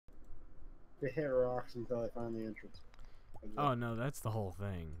to hit rocks until I find the entrance. Oh no, that's the whole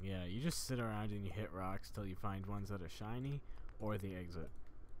thing. Yeah, you just sit around and you hit rocks till you find ones that are shiny or the exit.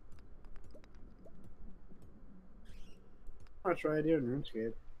 That's what I do in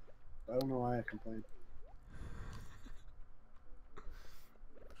RuneScape. I don't know why I complain.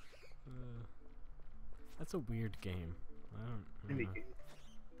 That's a weird game. I don't know.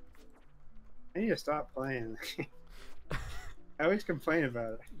 I need to stop playing. I always complain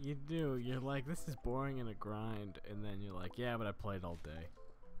about it. You do. You're like, this is boring and a grind, and then you're like, yeah, but I played all day.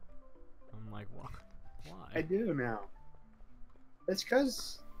 I'm like, what? Why? I do now. It's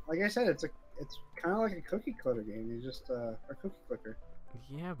because, like I said, it's kind of like a cookie clicker game. You just a cookie clicker.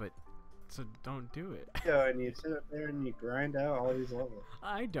 Yeah, but so don't do it. Yeah, and you sit up there and you grind out all these levels.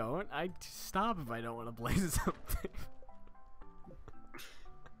 I don't. I stop if I don't want to play something.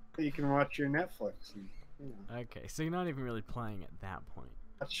 You can watch your Netflix. And, you know, Okay, so you're not even really playing at that point.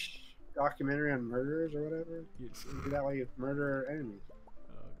 watch documentary on murderers or whatever. You do that while you murder enemies.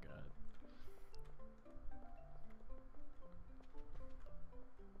 Oh god.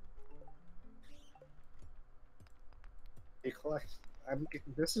 You collect.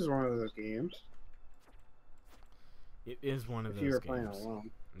 This is one of those games. It is one of If those you were games. playing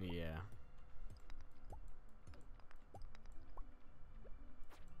alone. Yeah.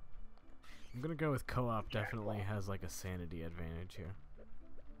 I'm gonna go with co-op. Definitely has like a sanity advantage here.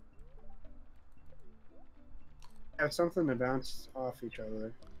 Have something to bounce off each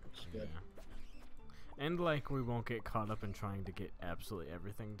other. Which is good. And like we won't get caught up in trying to get absolutely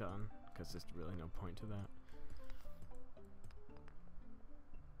everything done, because there's really no point to that.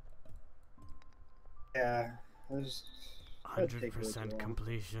 Yeah, there's 100%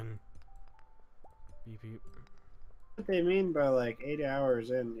 completion. Beep beep. What they mean by like 8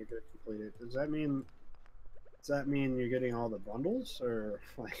 hours in you're gonna complete it? Does that mean you're getting all the bundles or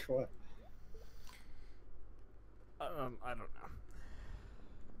like what? I don't know.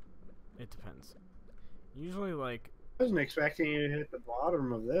 It depends. Usually, like. I wasn't expecting you to hit the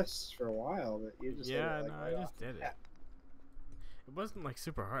bottom of this for a while, but you just Yeah, hit it, like, no, right I just off did the it. bat. It wasn't like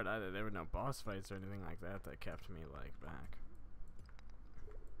super hard either. There were no boss fights or anything like that that kept me like back.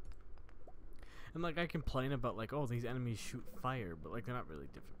 And like I complain about like, oh, these enemies shoot fire, but like they're not really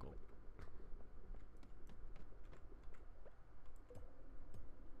difficult.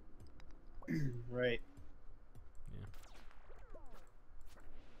 Right. Yeah.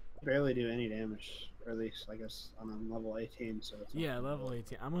 Barely do any damage, or at least I guess I'm level 18, so it's Yeah, level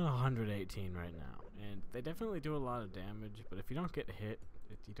 18. I'm on 118 right now, and they definitely do a lot of damage. But if you don't get hit,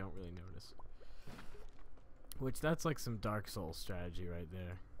 you don't really notice. Which that's like some Dark Souls strategy right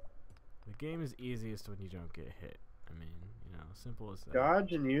there. The game is easiest when you don't get hit. I mean, you know, simple as that.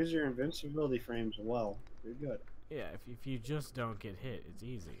 Dodge and use your invincibility frames well. You're good. Yeah, if you just don't get hit, it's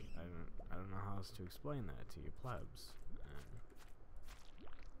easy. I don't know how else to explain that to you plebs.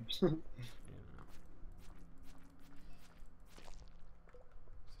 You know.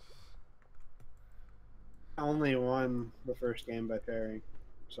 I only won the first game by pairing,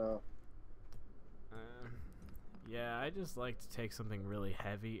 so. Yeah, I just like to take something really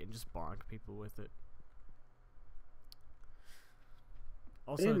heavy and just bonk people with it.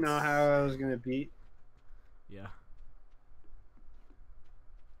 Also, I didn't know how I was gonna beat. Yeah.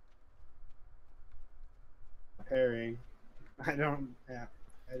 Pairing. I don't. Yeah,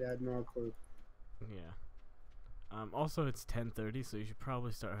 I had no clue. Yeah. Also, it's 10:30, so you should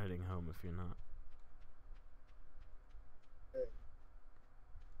probably start heading home if you're not.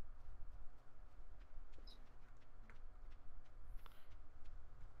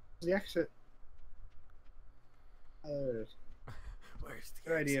 The exit. Oh, there it is. Where's the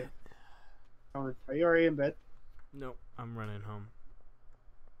Good idea. Are you already in bed? Nope, I'm running home.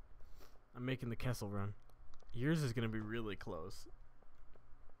 I'm making the Kessel run. Yours is gonna be really close.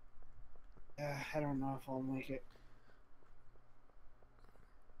 I don't know if I'll make it.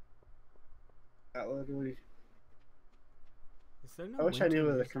 That literally. Is there no I wish I knew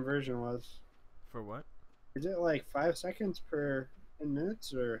what the music? conversion was. For what? Is it like 5 seconds per 10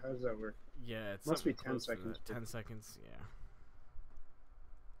 minutes, or how does that work? Yeah, it's Must be something 10 close to seconds. that. 10 seconds, yeah.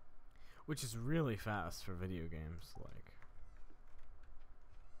 Which is really fast for video games. Like,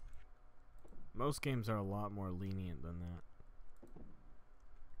 most games are a lot more lenient than that.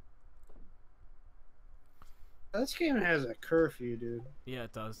 This game has a curfew, dude. Yeah,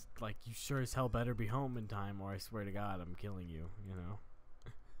 it does. Like, you sure as hell better be home in time, or I swear to God, I'm killing you. You know.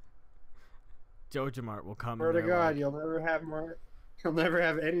 Jojamart will come. Swear to God, like, you'll never have more. You'll never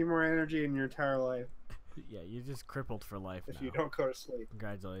have any more energy in your entire life yeah, you're just crippled for life if now. you don't go to sleep.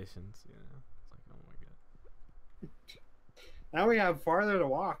 Congratulations. You know. It's like, oh my God. Now we have farther to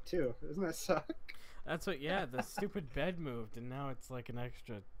walk too. Doesn't that suck? That's what. Yeah, the stupid bed moved, and now it's like an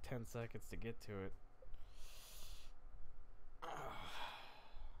extra 10 seconds to get to it.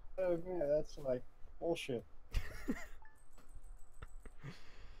 Oh man, that's like bullshit.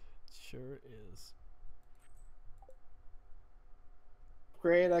 Sure is.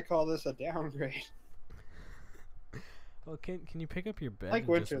 Upgrade, I call this a downgrade. Well, can you pick up your bed Like and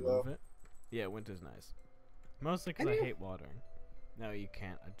winter, just move though. it? Yeah, winter's nice. Mostly because Can I you? hate watering. No, you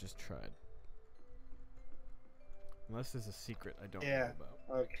can't. I just tried. Unless there's a secret I don't know about.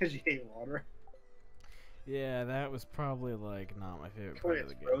 Oh, because you hate water. Yeah, that was probably like not my favorite When part of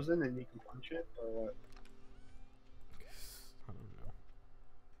the it's game. frozen and you can punch it, or what? I don't know.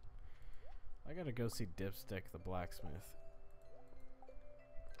 I gotta go see Dipstick the blacksmith.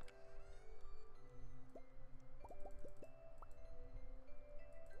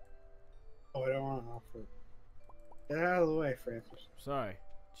 Oh, I don't want to offer. Get out of the way, Francis. Sorry.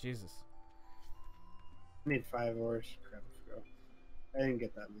 Jesus. I need 5 ores. Crap, I forgot. I didn't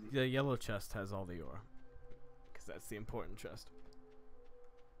get that many. The yellow chest has all the ore. Because that's the important chest.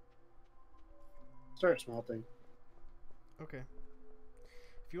 Start smelting. Okay.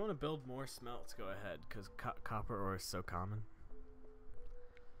 If you want to build more smelts, go ahead. Because copper ore is so common.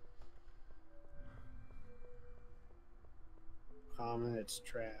 Common, it's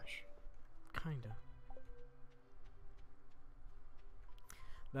trash. Kinda.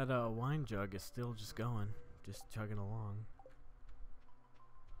 That wine jug is still just going. Just chugging along.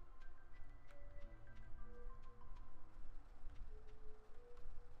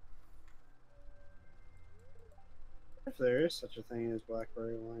 If there is such a thing as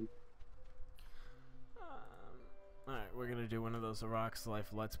blackberry wine. Alright, we're gonna do one of those Iraq's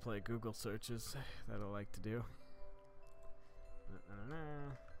Life Let's Play Google searches that I like to do.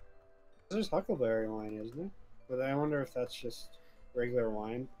 There's huckleberry wine, isn't it? But I wonder if that's just regular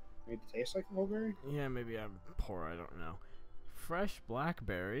wine made to taste like huckleberry? Yeah, maybe I'm poor, I don't know. Fresh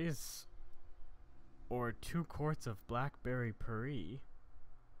blackberries or 2 quarts of blackberry puree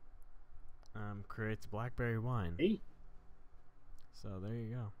creates blackberry wine. Hey. So there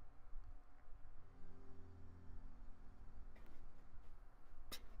you go.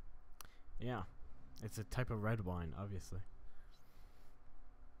 Yeah, it's a type of red wine, obviously.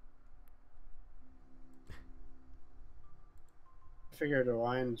 I figured the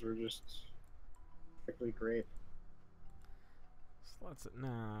wines were just strictly grape. Lots of,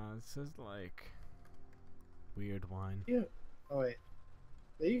 nah, it says like weird wine. Yeah. Oh wait.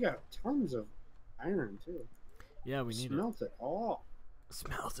 You got tons of iron too. Yeah, we need Smelt it all.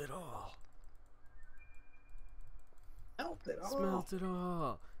 Smelt it all. Smelt it all. Smelt it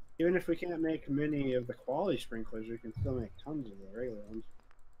all. Even if we can't make many of the quality sprinklers, we can still make tons of the regular ones.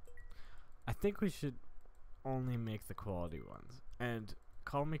 I think we should only make the quality ones. And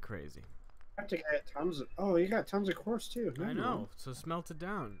call me crazy. I have to get tons of. Oh, you got tons of quartz too. I know. So smelt it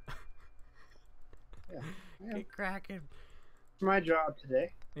down. Yeah. Get cracking. It's my job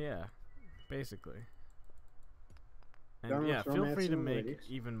today. Yeah, basically. Done And with yeah, feel free to romancing make ladies.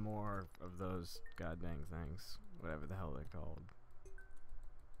 even more of those goddamn things. Whatever the hell they're called.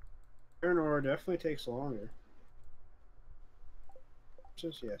 Iron ore definitely takes longer.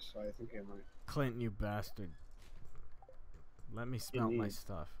 Just yes, I think it might. Clint, you bastard. Let me smelt my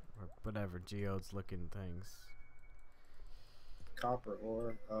stuff. Or whatever, geodes looking things. Copper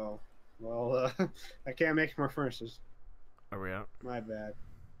ore. Oh, well, I can't make more furnaces. Are we out? My bad.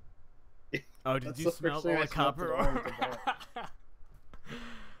 Oh, did That's you the first smelt thing all I the copper smelted all ore? today.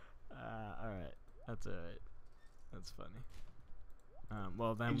 Alright. That's alright. That's funny.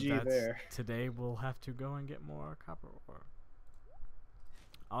 Well then, GG that's there. today we'll have to go and get more copper ore.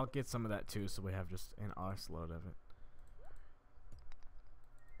 I'll get some of that too, so we have just an arse load of it.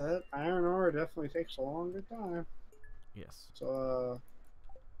 That iron ore definitely takes a longer time. Yes. So,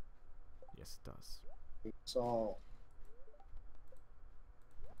 Yes, it does. it's all.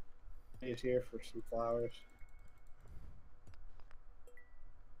 He's here for some flowers.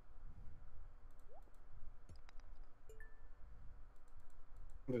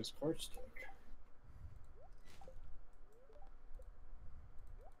 This quartz stick.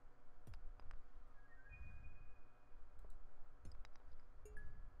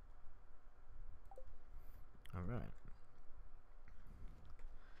 Alright.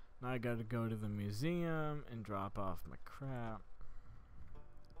 Now I gotta go to the museum and drop off my crap.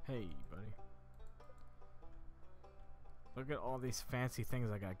 Hey, buddy. Look at all these fancy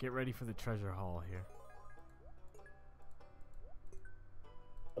things I got. Get ready for the treasure haul here.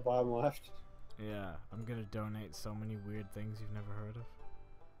 The bottom left. Yeah, I'm gonna donate so many weird things you've never heard of.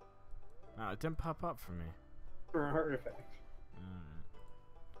 Oh, it didn't pop up for me. For an artifact. Alright.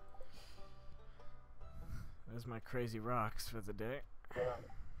 There's my crazy rocks for the day.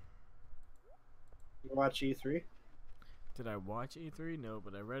 You watch E3? Did I watch E3? No,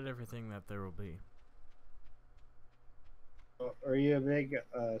 but I read everything that there will be. Are you a big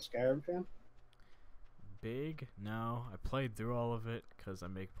Skyrim fan? Big? No. I played through all of it because I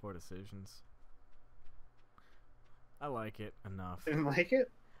make poor decisions. I like it enough. Didn't like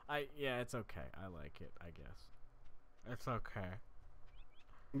it? Yeah, it's okay. I like it, I guess. It's okay.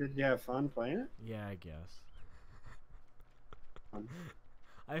 Did you have fun playing it? Yeah, I guess. Fun.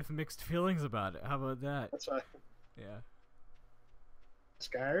 I have mixed feelings about it. How about that? That's why. Yeah.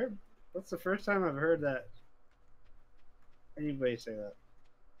 Skyrim? That's the first time I've heard that. Anybody say that?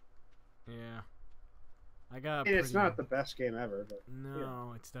 Yeah. I got. I mean, it's not the best game ever, but no,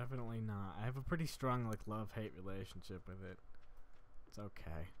 yeah. it's definitely not. I have a pretty strong like love-hate relationship with it. It's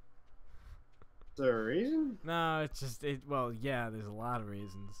okay. Is there a reason? No, it's just well, yeah, there's a lot of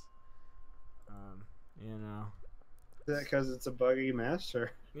reasons. You know. Is that because it's a buggy mess,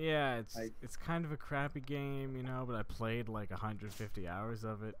 or? Yeah, like, it's kind of a crappy game, you know, but I played like 150 hours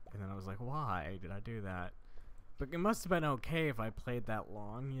of it, and then I was like, why did I do that? But it must have been okay if I played that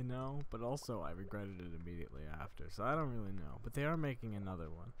long, you know? But also, I regretted it immediately after, so I don't really know. But they are making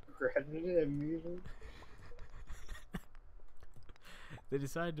another one. Regretted it immediately? They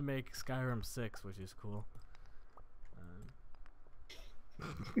decided to make Skyrim 6, which is cool.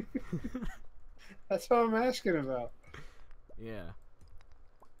 That's what I'm asking about. Yeah.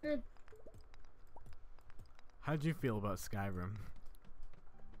 Yeah. How'd you feel about Skyrim?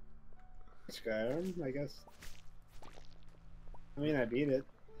 Skyrim, I guess. I mean, I beat it.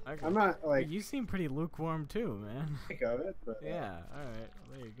 Okay. I'm not like. You seem pretty lukewarm too, man. Sick of it, but Yeah. All right.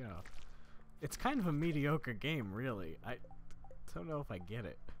 Well, there you go. It's kind of a mediocre game, really. I don't know if I get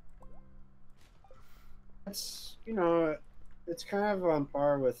it. it's it's kind of on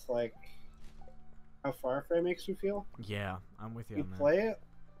par with like how Far Cry makes you feel. Yeah, I'm with you You on that. play it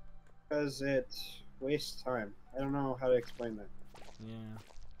because it wastes time. I don't know how to explain that. Yeah.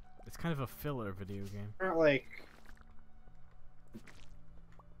 It's kind of a filler video game. Not like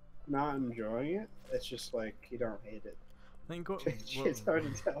not enjoying it. It's just like you don't hate it. I think what, It's hard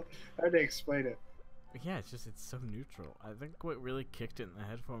to tell. Hard to explain it. yeah, it's so neutral. I think what really kicked it in the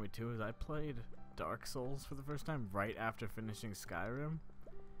head for me too is I played Dark Souls for the first time right after finishing Skyrim.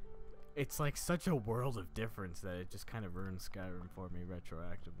 It's like such a world of difference that it just kind of ruined Skyrim for me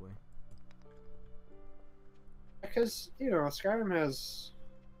retroactively. Because Skyrim has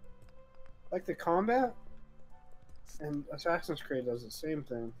like the combat, and Assassin's Creed does the same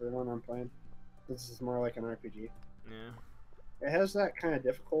thing for the one I'm playing. This is more like an RPG. Yeah. It has that kind of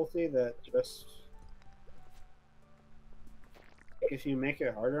difficulty that just if you make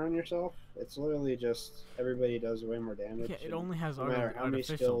it harder on yourself, it's literally just everybody does way more damage. Yeah, it only has no matter how many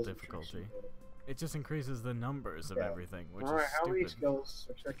artificial skills difficulty. It just increases the numbers of Yeah. everything, which No matter is how many stupid. skills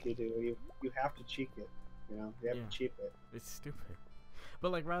or trick you do, you have to cheat it. You have Yeah. to cheat it. It's stupid.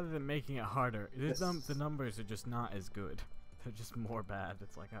 But like, rather than making it harder, the numbers are just not as good. They're just more bad.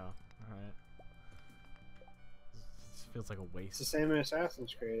 It's like, oh, alright. This feels like a It's waste. the same in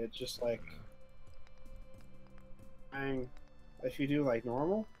Assassin's Creed. It's just like, if you do like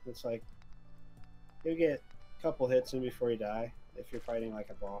normal, it's like you get a couple hits in before you die. If you're fighting like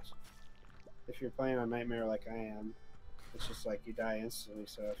a boss, if you're playing on Nightmare like I am, it's just like you die instantly.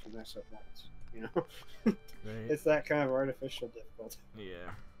 So if you mess up once, Right? it's that kind of artificial difficulty.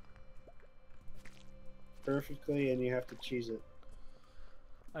 Yeah. Perfectly, and you have to cheese it.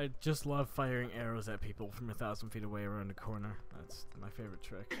 I just love firing arrows at people from 1,000 feet away around a corner. That's my favorite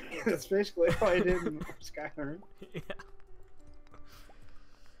trick. That's basically what I did in Skyrim. Yeah.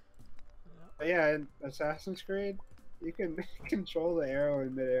 But yeah, in Assassin's Creed, you can control the arrow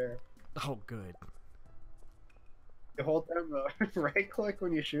in midair. Oh, good. You hold down the right click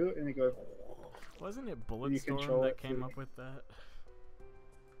when you shoot, and it goes. Wasn't it You Bulletstorm control that it came through- up with that?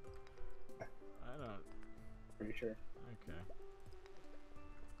 I don't. Pretty sure. Okay.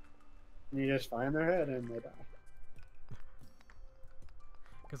 And you just find their head and they die.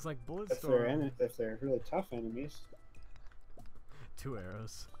 Cause like If they're really tough enemies. 2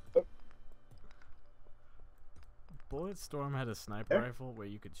 arrows. Oh. Bulletstorm had a sniper rifle where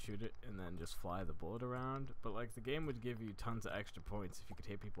you could shoot it and then just fly the bullet around, but like the game would give you tons of extra points if you could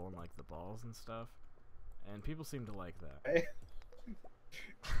hit people in like the balls and stuff, and people seem to like that. Hey.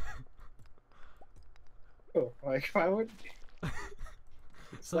 Oh, like why would?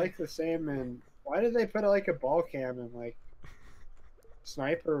 It's like the same in. Why did they put like a ball cam in like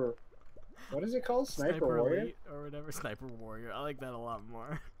Sniper? What is it called? Sniper Warrior? Elite or whatever. Sniper Warrior. I like that a lot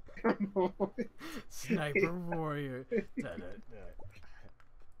more. Sniper warrior. He's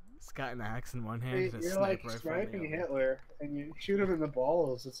got an axe in one hand and a You're like sniper rifle in the sniping other. Hitler, and you shoot him in the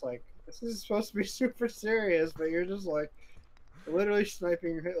balls. It's like this is supposed to be super serious, but you're just like literally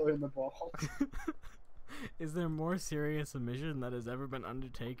sniping Hitler in the balls. Is there more serious a mission that has ever been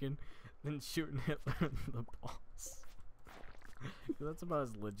undertaken than shooting Hitler in the balls? That's about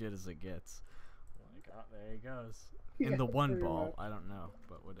as legit as it gets. Like, oh, there he goes. In Yeah, the one pretty ball. much. I don't know,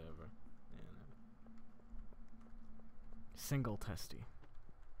 but whatever. You know. Single testy.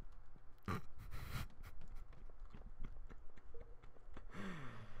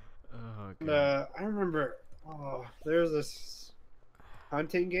 Oh, And, God. I remember. Oh, there's this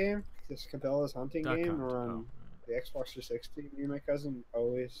hunting game. This Cabela's hunting Duck game Hunt. on the Xbox 360. Me and my cousin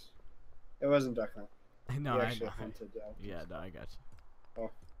always. It wasn't Duck Hunt. Oh. No, We I actually know. hunted elk. Yeah, no, I got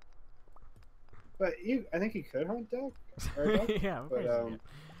But I think you could hunt duck. Or you. duck. Yeah, of But course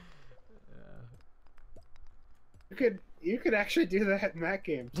you you could actually do that in that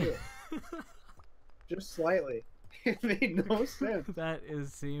game too. Just slightly. It made no sense. That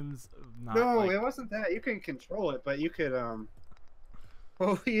seems not No, like... it wasn't that. You can control it, but you could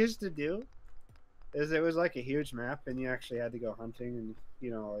what we used to do is it was like a huge map and you actually had to go hunting and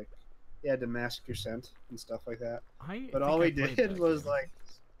like you had to mask your scent and stuff like that. But all we did was like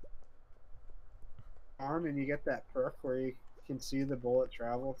arm and you get that perk where you can see the bullet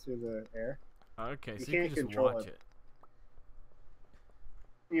travel through the air. Okay, You so you can't can just control watch it.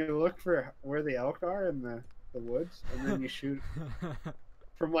 it. You look for where the elk are in the woods, and then you shoot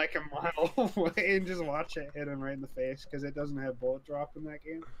from like a mile away and just watch it hit him right in the face because it doesn't have bullet drop in that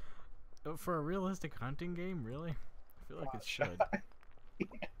game. For a realistic hunting game, really? I feel like it should. Yeah.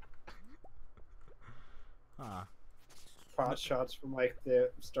 Huh. Pot shots from like the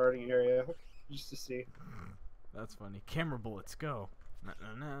starting area just to see. That's funny. Camera bullets, go. Nah.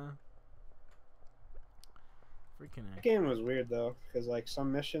 Freaking That A. game was weird though, because like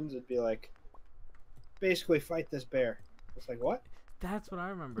some missions it'd be like, basically fight this bear. It's like what? That's what I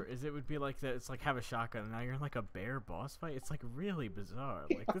remember. Is it would be like that. It's like have a shotgun, and now you're in like a bear boss fight. It's like really bizarre.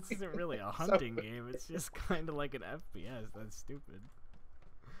 Like this isn't really a hunting game. It's just kind of like an FPS. That's stupid.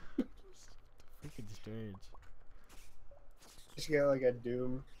 Freaking strange. Just get like a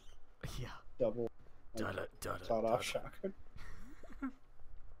Doom Yeah. double sawed-off shotgun.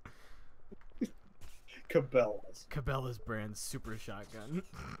 Cabela's brand super shotgun.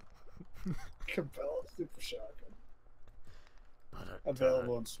 Cabela's super shotgun.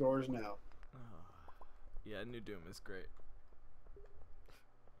 Available in stores now. Yeah, New Doom is great.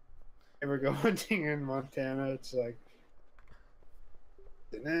 Ever go hunting in Montana? It's like.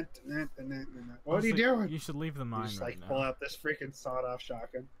 What are you doing? You should leave the mine just right like now. pull out this freaking sawed-off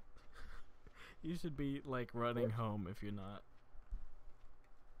shotgun. You should be like running home if you're not.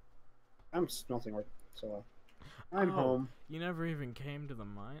 I'm smelting work, so I'm home. You never even came to the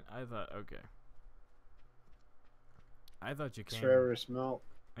mine? I thought, okay. I thought you It's came. forever to smelt.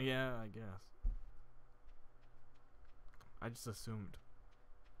 Yeah, I guess. I just assumed.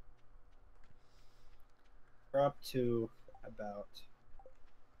 We're up to about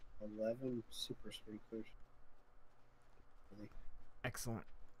 11 super sprinklers. Excellent.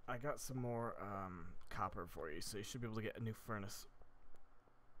 I got some more copper for you, so you should be able to get a new furnace.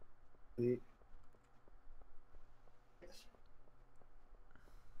 Yes.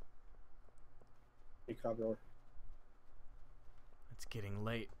 Copper. It's getting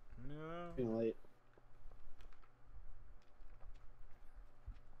late. No. Getting late.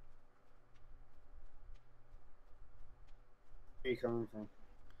 Where are you coming from?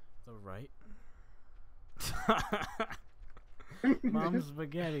 The right. Mom's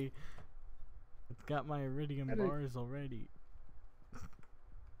spaghetti. It's got my iridium bars already.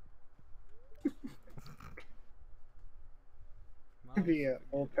 Maybe an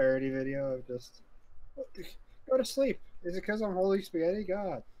old parody video of just go to sleep. Is it because I'm holding spaghetti?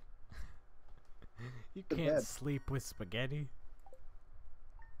 God. You To can't bed. sleep with spaghetti.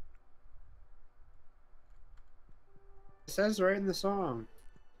 It says right in the song.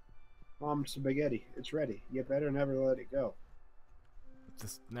 Mom, spaghetti. It's ready. You better never let it go.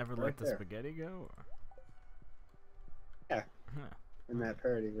 Just never Right let the there. spaghetti go? Or? Yeah. Huh. In that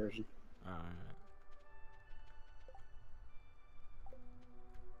parody version. Alright.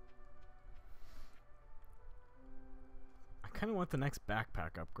 I kind of want the next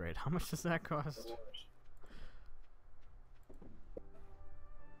backpack upgrade. How much does that cost?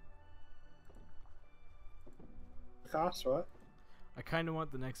 Cost what? I kind of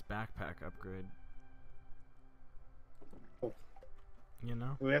want the next backpack upgrade. Oh. You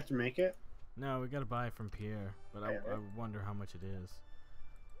know? Do we have to make it? No, we gotta buy it from Pierre, but I Yeah, right. wonder how much it is.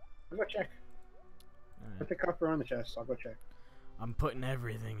 I'll go check. Alright. Put the copper on the chest. I'll go check. I'm putting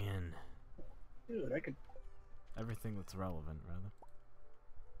everything in. Dude, I could. Everything that's relevant, rather.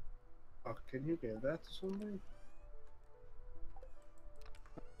 Oh, can you give that to somebody?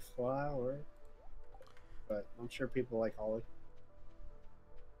 Flower. But I'm sure people like holly.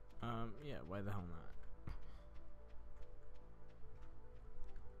 Yeah, why the hell not?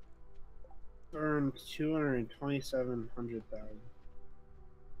 Earned 227,000.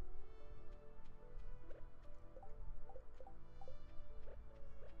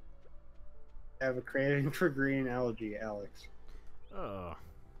 I have a craving for green algae, Alex. Oh.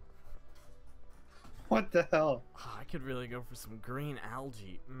 What the hell? Oh, I could really go for some green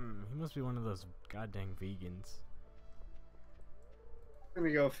algae. He must be one of those goddamn vegans. I'm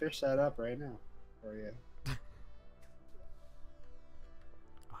gonna go fish that up right now for you. Oh,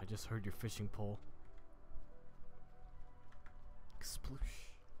 I just heard your fishing pole.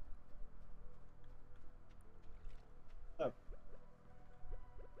 Sploosh. Oh.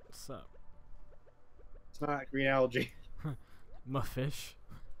 What's up? It's not green algae. My fish?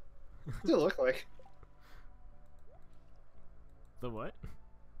 What does it look like? The what? What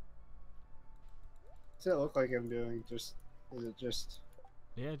does it look like I'm doing? Is it just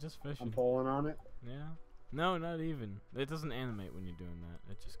Yeah, just fishing. I'm pulling on it? Yeah. No, not even. It doesn't animate when you're doing that.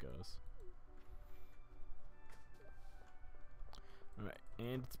 It just goes. Alright,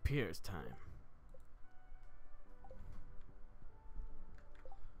 and it's Pierre's time.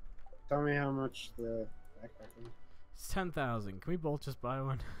 Tell me how much the backpack is. It's 10,000. Can we both just buy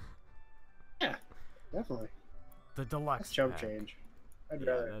one? Yeah, definitely. The deluxe That's chump pack. change. I'd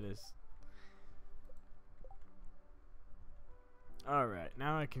Yeah, rather. that is. Alright,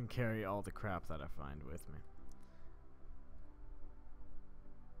 now I can carry all the crap that I find with me.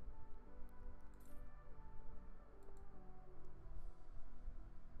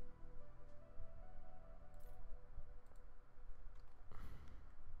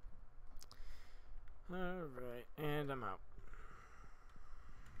 Alright, and I'm out.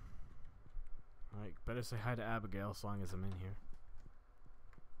 Alright, better say hi to Abigail as long as I'm in here.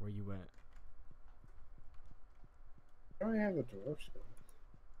 Where you at? I don't have a dwarf still.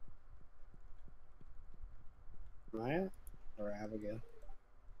 Maya or Abigail?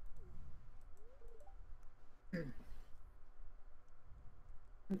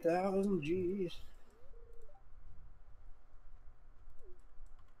 1,000 G's.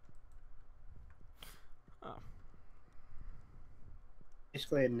 Oh.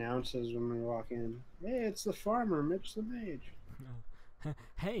 Basically announces when we walk in, hey, it's the farmer, Mitch the Mage.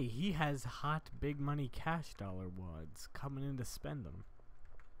 Hey, he has hot big money cash dollar wads coming in to spend them.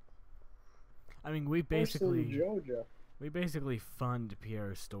 I mean, we basically fund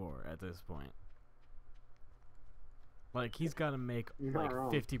Pierre's store at this point. Like, he's got to make like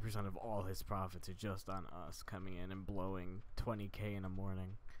 50% of all his profits are just on us coming in and blowing 20K in a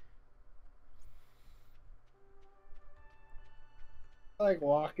morning. Like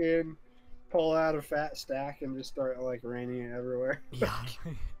walk in, pull out a fat stack, and just start like raining it everywhere. Yeah.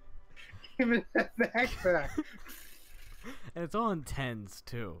 Give me that backpack. And it's all in tens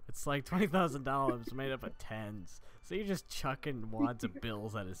too. It's like $20,000 made up of tens. So you're just chucking wads of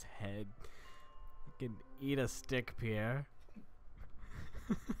bills at his head. You can eat a stick, Pierre.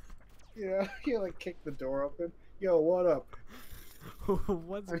 Yeah, you like kick the door open. Yo, what up?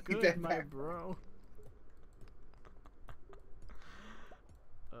 What's good, my bro?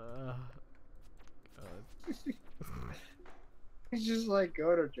 He's just like,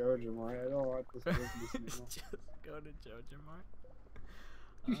 go to Jojo Mart. I don't want this business anymore. Just go to Jojo Mart.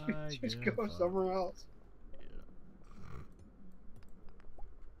 Just go somewhere else. Yeah.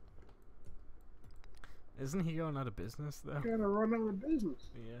 Isn't he going out of business though? You're gonna run out of business.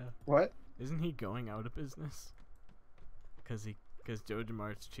 Yeah. What? Isn't he going out of business? Cause Jojo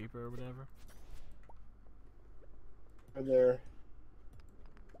Mart's cheaper or whatever. Or their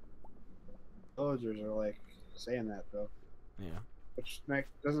villagers are like saying that though. Yeah. Which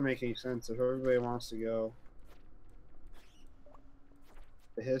doesn't make any sense if everybody wants to go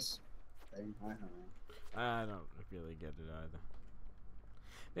to his thing. I don't know. I don't really get it either.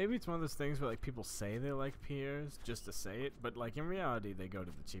 Maybe it's one of those things where like people say they like Pierre's just to say it, but like in reality they go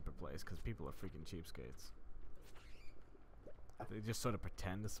to the cheaper place because people are freaking cheapskates. They just sort of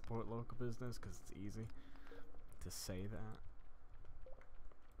pretend to support local business because it's easy to say that.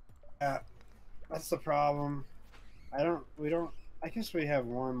 Yeah, that's the problem. I guess we have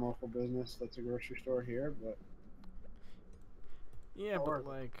one local business that's a grocery store here, but yeah, but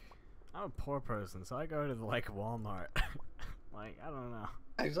like I'm a poor person, so I go to like Walmart. Like I don't know.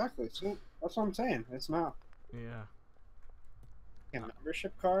 exactly. So that's what I'm saying. It's not. Yeah. A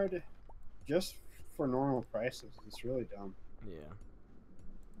membership card just for normal prices. It's really dumb. Yeah.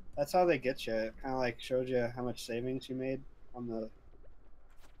 That's how they get you. It kind of like showed you how much savings you made on the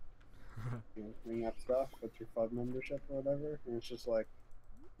ring up stuff with your club membership or whatever. And it's just like,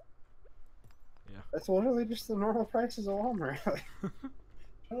 Yeah. that's literally just the normal prices of Walmart.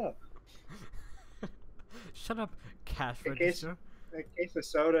 Shut up. Shut up, cash In register. A case of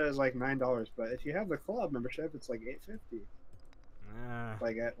soda is like $9, but if you have the club membership, it's like $8.50.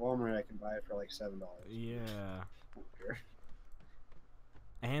 Like at Walmart, I can buy it for like $7. Yeah. Sure.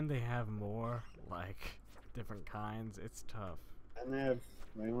 And they have more, like, different kinds. It's tough. And they have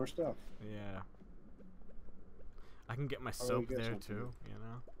way more stuff. Yeah. I can get my soap there too, you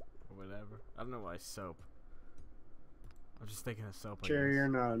know? Or whatever. I don't know why soap. I'm just thinking of soap. Sure, you're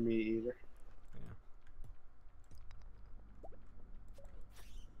not a meat eater. Yeah.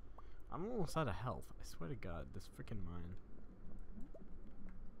 I'm almost out of health. I swear to God, this freaking mine.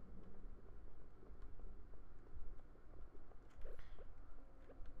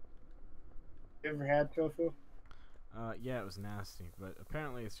 You ever had tofu? Yeah, it was nasty, but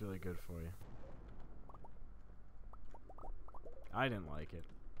apparently it's really good for you. I didn't like it.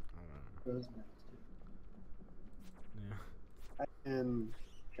 I don't know. It was nasty. Yeah. And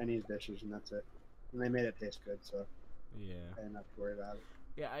Chinese dishes, and that's it. And they made it taste good, so Yeah. I didn't have to worry about it.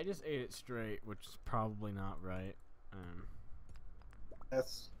 Yeah, I just ate it straight, which is probably not right.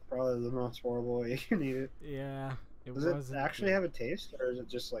 That's probably the most horrible way you can eat it. Yeah, it Does wasn't it actually good. have a taste, or is it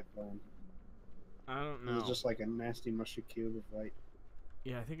just like plain? I don't know. Is it just like a nasty mushy cube of white?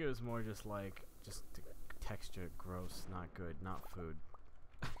 Yeah, I think it was more just like, just the texture, gross, not good, not food.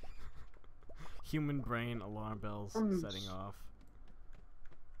 Human brain alarm bells setting off.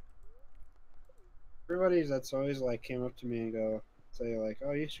 Everybody that's always like came up to me and say like,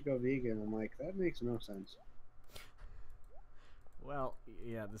 "Oh, you should go vegan." I'm like, that makes no sense. Well,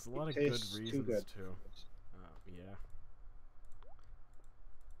 yeah, there's a lot of It good tastes reasons too good. yeah.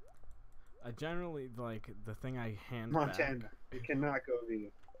 I generally like the thing I hand Montana, back. you cannot go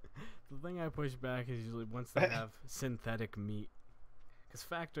vegan. The thing I push back is usually once they have synthetic meat, because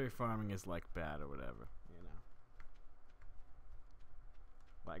factory farming is like bad or whatever, you know.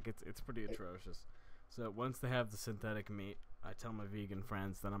 Like it's pretty atrocious. So once they have the synthetic meat, I tell my vegan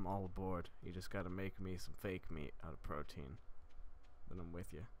friends that I'm all aboard. You just gotta make me some fake meat out of protein. Then I'm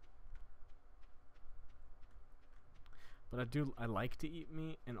with you. But I like to eat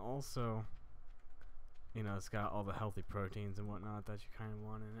meat, and also, you know, it's got all the healthy proteins and whatnot that you kind of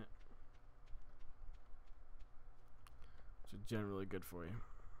want in it, which are generally good for you.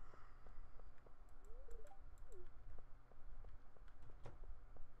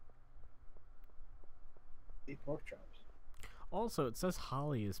 Eat pork chops. Also, it says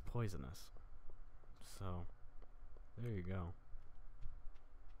holly is poisonous, so there you go.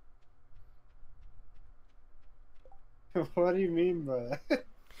 What do you mean by that?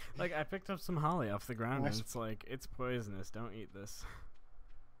 Like, I picked up some holly off the ground, and it's like, it's poisonous, don't eat this.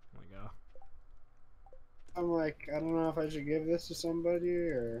 I'm like, oh. I'm like, I don't know if I should give this to somebody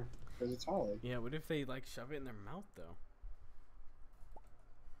or because it's holly. Yeah, what if they like shove it in their mouth though?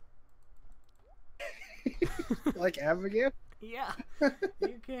 Like Abigail? Yeah.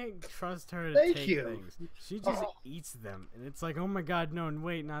 You can't trust her to Thank take you. things. She just eats them, and it's like, oh my God, no,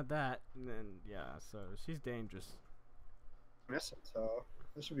 wait, not that. And then yeah, so she's dangerous. Mistletoe.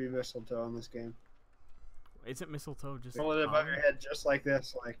 There should be mistletoe in this game. Isn't mistletoe just Hold it above pollen? your head just like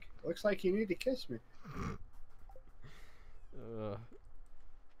this. Like, looks like you need to kiss me.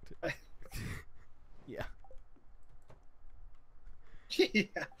 Yeah.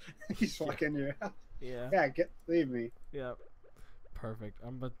 Yeah. He's walking your house. Yeah. Yeah, leave me. Yep. Perfect.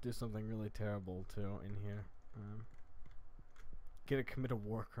 I'm about to do something really terrible too in here. Commit a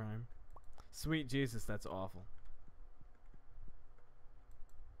war crime. Sweet Jesus, that's awful.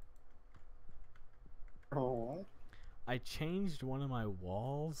 Oh, what? I changed one of my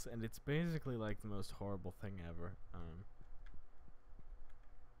walls, and it's basically like the most horrible thing ever.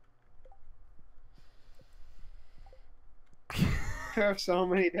 You have so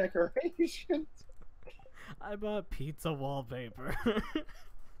many decorations. I bought pizza wallpaper.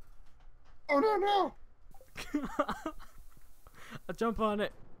 Oh no! I'll jump on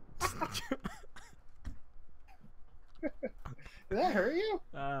it. Did that hurt you?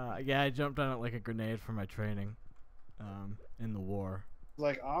 Yeah, I jumped on it like a grenade for my training, in the war.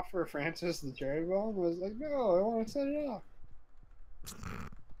 Like offer Francis the cherry bomb was like, no, I want to set it off.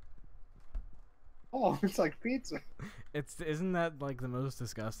 Oh, it's like pizza. Isn't that like the most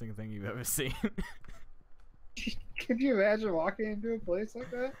disgusting thing you've ever seen? Could you imagine walking into a place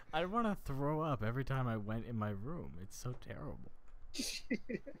like that? I'd want to throw up every time I went in my room. It's so terrible.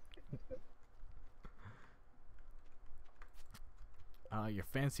 Your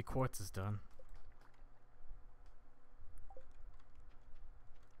fancy quartz is done.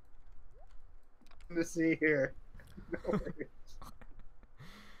 To see here. No worries.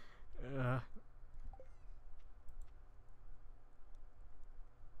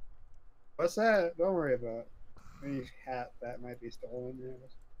 What's that? Don't worry about. Any hat that might be stolen.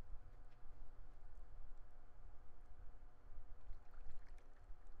 Yes.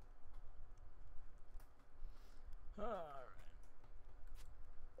 Alright.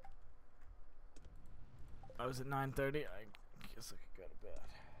 I was at 9:30. I guess I could go to bed.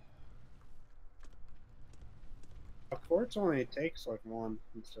 A quartz only takes like one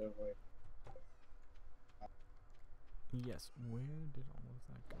instead of like. Yes. Where did all of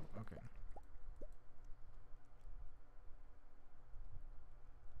that go? Okay.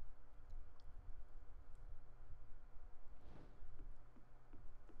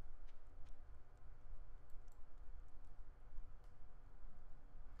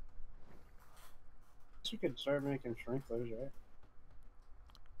 You could start making sprinklers, right?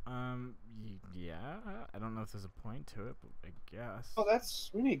 Yeah. I don't know if there's a point to it, but I guess. Oh,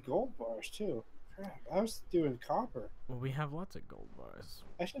 we need gold bars too. Crap, I was doing copper. Well, we have lots of gold bars.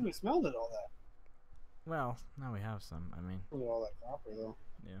 I shouldn't have smelled it all that. Well, now we have some. I mean, Look at all that copper though.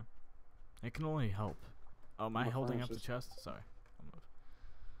 yeah. It can only help. Oh, am I My holding up the furnaces. chest? Sorry. I'll move.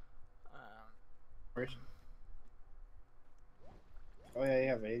 Where's- Oh yeah, you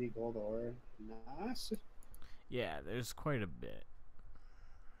have 80 gold ore. Nice. Yeah, there's quite a bit.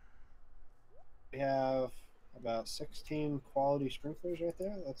 We have about 16 quality sprinklers right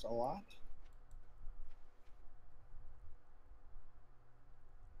there. That's a lot.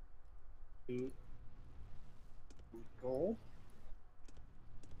 Gold.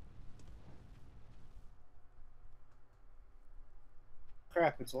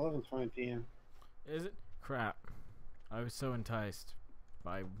 Crap, it's 11:20 p.m. Is it? Crap. I was so enticed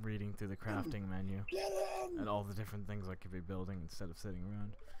by reading through the crafting menu and all the different things I could be building instead of sitting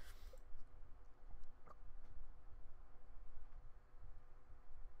around.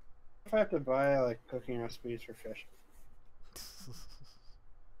 If I have to buy like cooking recipes for fish. So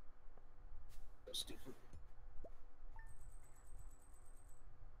stupid.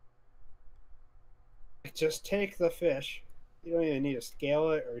 Just take the fish. You don't even need to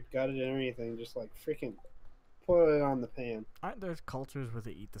scale it or gut it or anything. Just like freaking put it on the pan. Aren't there cultures where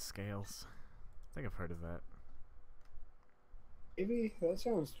they eat the scales? I think I've heard of that. Maybe that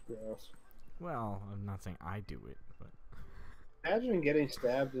sounds gross. Well, I'm not saying I do it, but Imagine getting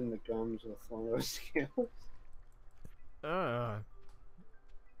stabbed in the gums with one of those scales.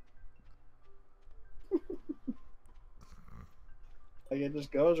 Like it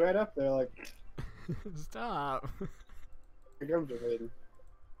just goes right up there, like Stop. your gums are waiting.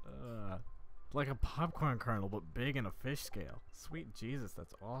 Like a popcorn kernel, but big in a fish scale. Sweet Jesus,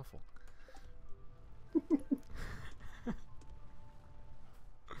 that's awful.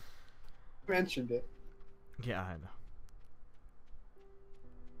 Mentioned it. Yeah, I know.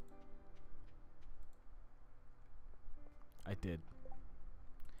 I did.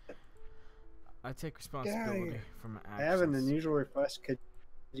 I take responsibility for my actions. I have an unusual request. Could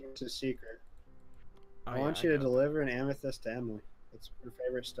you use a secret? Oh, I yeah, want you to got deliver an amethyst to Emily. It's her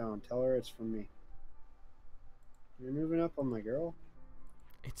favorite stone. Tell her it's from me. You're moving up on my girl?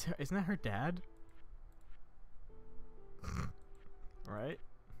 It's her, isn't that her dad? Right?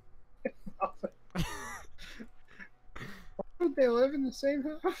 Don't they live in the same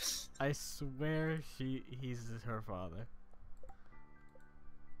house? I swear he's her father.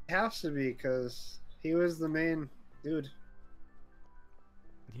 It has to be, because he was the main dude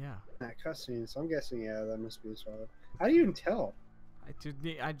Yeah. in that cutscene, so I'm guessing, yeah, that must be his father. How do you even tell?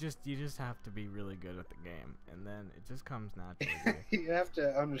 You just have to be really good at the game, and then it just comes naturally. You have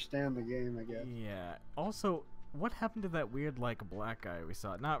to understand the game, I guess. Yeah. Also, what happened to that weird, like, black guy we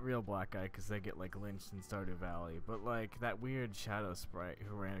saw? Not real black guy, because they get, like, lynched in Stardew Valley, but, like, that weird shadow sprite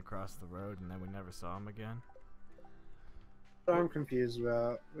who ran across the road and then we never saw him again. What I'm confused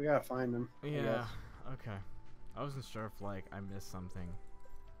about. We gotta find him. I Yeah. guess. Okay. I wasn't sure if, like, I missed something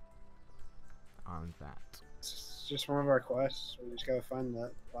on that. It's just one of our quests. We just gotta find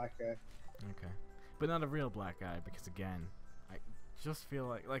that black guy. Okay. But not a real black guy, because, again, I just feel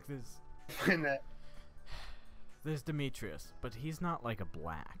like Find that. there's Demetrius, but he's not like a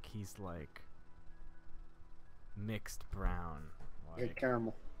black. He's like mixed brown. Good Like,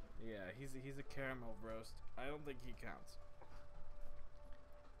 caramel. yeah, he's a caramel roast. I don't think he counts.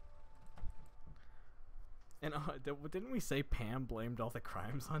 And didn't we say Pam blamed all the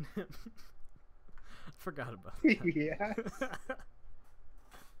crimes on him? I forgot about that. Yeah.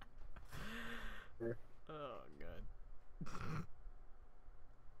 Oh god.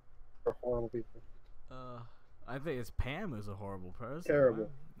 For horrible people. I think it's Pam who's a horrible person. Terrible.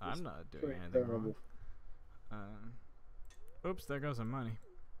 I'm not doing Pretty anything terrible. wrong. Oops, there goes some money.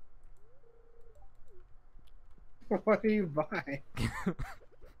 What do you buy?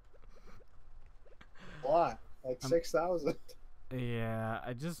 A lot. Like 6,000. Yeah,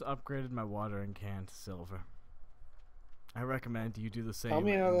 I just upgraded my watering can to silver. I recommend you do the same Tell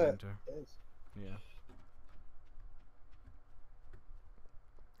me in how that winter. is. Yeah.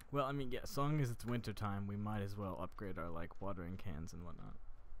 Well, I mean, yeah, as long as it's winter time, we might as well upgrade our like watering cans and whatnot.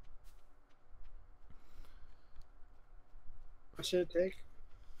 What should it take?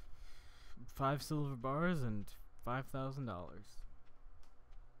 5 silver bars and $5,000.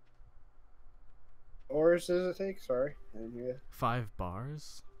 Ores does it take? Sorry, I didn't hear you. 5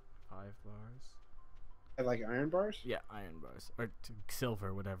 bars? 5 bars? And like iron bars? Yeah, iron bars. Or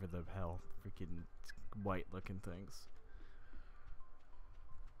silver, whatever the hell. Freaking white looking things.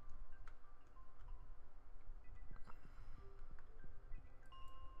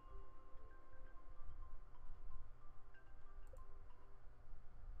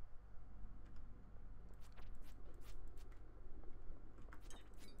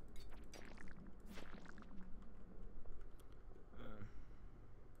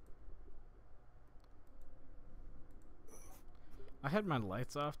 I had my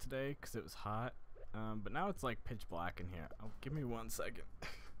lights off today because it was hot, but now it's like pitch black in here. Oh, give me 1 second.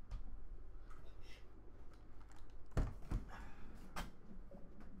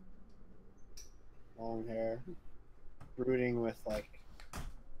 Long hair. Brooding with like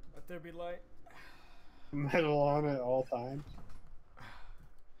Let there be light. metal on at all times.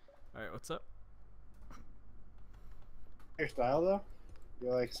 Alright, what's up? Your style though?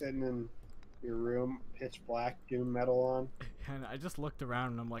 You're like sitting in your room, pitch black, doom metal on. And I just looked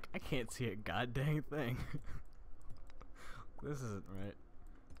around and I'm like, I can't see a goddamn thing. This isn't right.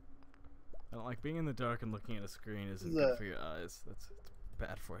 I don't like being in the dark and looking at a screen isn't good for your eyes. It's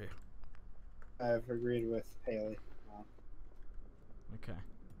bad for you. I've agreed with Haley. Okay.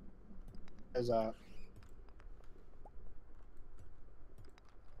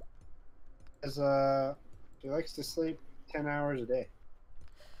 He likes to sleep 10 hours a day.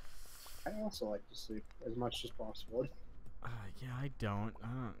 I also like to sleep as much as possible. Yeah, I don't.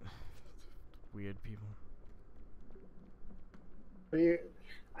 Weird people. But you,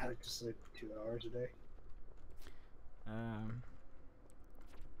 I like to sleep 2 hours a day.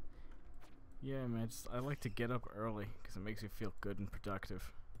 Yeah, man. I like to get up early because it makes me feel good and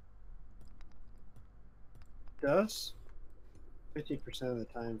productive. Does 50% of the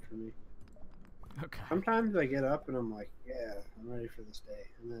time for me. Okay. Sometimes I get up and I'm like, yeah, I'm ready for this day,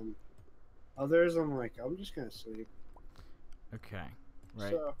 and then others I'm like, I'm just gonna sleep. Okay.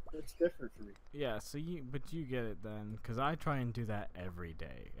 Right. So it's different for me. Yeah. So but you get it then, because I try and do that every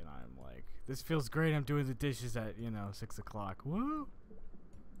day, and I'm like, this feels great. I'm doing the dishes at 6 o'clock. Woo!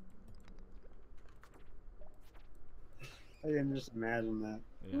 I can just imagine that.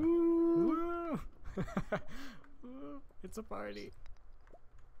 Yeah. Woo! Woo! It's a party.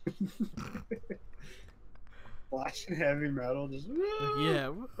 Flashing heavy metal, just Yeah,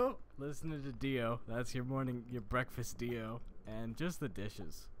 woo! Listening to Dio. That's your breakfast Dio, and just the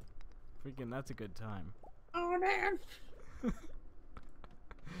dishes. Freaking, that's a good time. Oh man!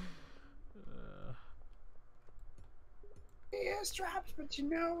 He has drops, but you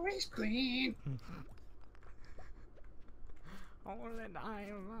know he's clean. Only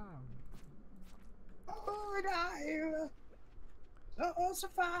I'm Oh, diver, soul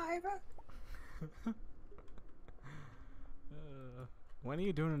survivor. When are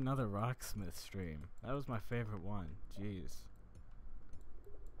you doing another Rocksmith stream? That was my favorite one. Jeez.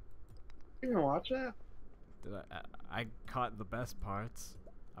 You gonna watch that? Did I caught the best parts.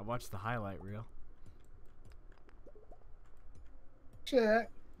 I watched the highlight reel. Shit.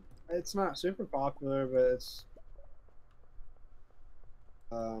 It's not super popular, but it's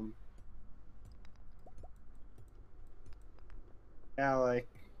yeah, like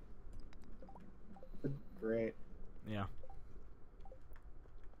great. Yeah.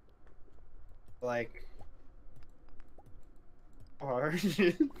 Like hard.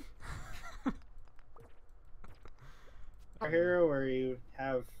 A hero where you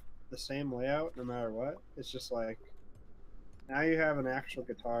have the same layout no matter what. It's just like now you have an actual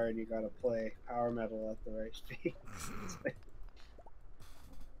guitar and you gotta play power metal at the right speed.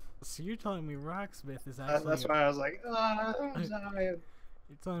 So you're telling me Rocksmith is actually... That's why I was like, I'm sorry.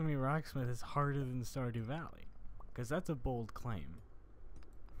 You're telling me Rocksmith is harder than Stardew Valley? Because that's a bold claim.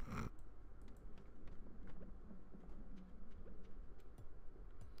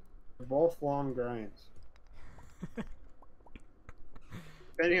 both long grinds.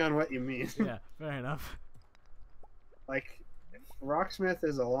 Depending on what you mean. Yeah, fair enough. Like, if Rocksmith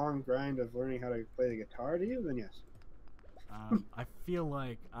is a long grind of learning how to play the guitar to you, then yes. I feel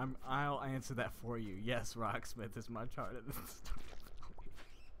like I'll answer that for you. Yes, Rocksmith is much harder than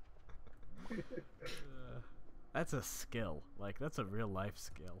Stardew. That's a skill. Like, that's a real life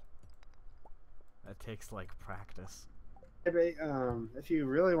skill. That takes like practice. If you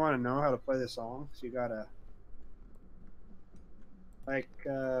really want to know how to play the songs, you gotta like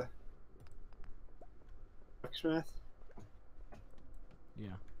Rocksmith.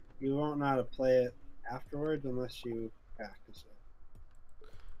 Yeah. You won't know how to play it afterwards unless you practice it.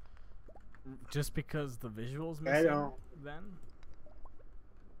 Just because the visuals missing? Then?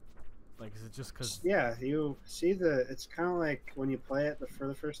 Like, is it just because? Yeah, you see the. It's kind of like when you play it for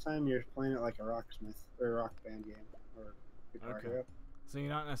the first time, you're playing it like a Rocksmith or a Rock Band game or Guitar Hero. So you're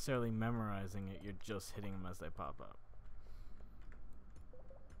not necessarily memorizing it; you're just hitting them as they pop up.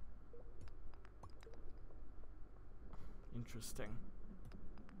 Interesting.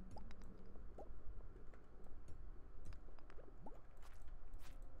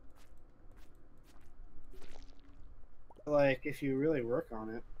 Like, if you really work on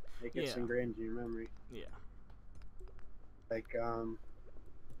it, it gets ingrained in your memory. Yeah. Like,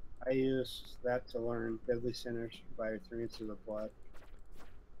 I used that to learn Deadly Sinners by 3 Inches of Blood.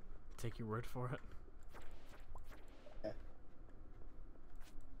 Take your word for it. Yeah.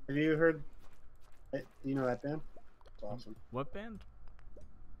 Have you heard? Do you know that band? It's awesome. What band?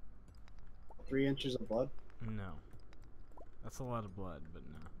 3 Inches of Blood. No. That's a lot of blood, but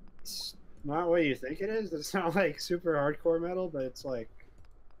no. It's not what you think it is. It's not like super hardcore metal, but it's like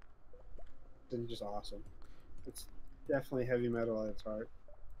it's just awesome. It's definitely heavy metal at its heart.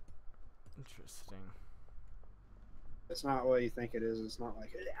 Interesting. It's not what you think it is. It's not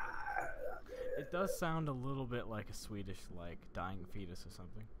like it does sound a little bit like a Swedish, like, dying fetus or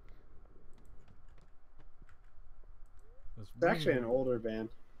something. It's actually an older band.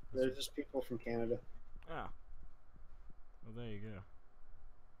 They're just people from Canada. Ah. Well, there you go.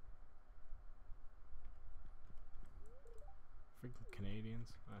 Freaking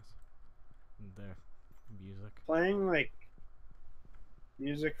Canadians. Nice. And their music. Playing, like,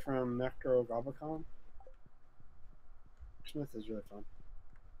 music from Necro Goblicon. Smith is really fun.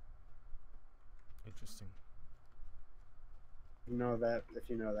 Interesting. You know that, if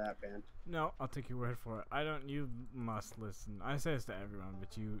you know that band. No, I'll take your word for it. I don't. You must listen. I say this to everyone,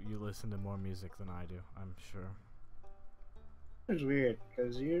 but you listen to more music than I do, I'm sure. It's weird,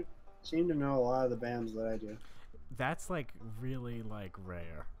 because you seem to know a lot of the bands that I do. That's, like, really, like,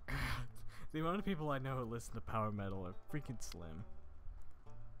 rare. The amount of people I know who listen to power metal are freaking slim.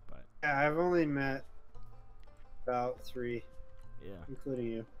 But yeah, I've only met about 3. Yeah. Including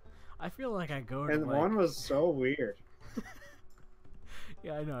you. I feel like I go to, and like... one was so weird.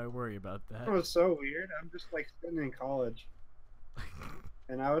 Yeah, I know, I worry about that. It was so weird. I'm just, like, sitting in college.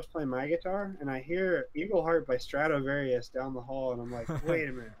 And I was playing my guitar, and I hear Eagle Heart by Stradivarius down the hall, and I'm like, wait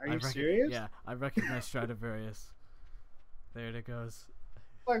a minute, are you serious? Yeah, I recognize Stradivarius. There it goes.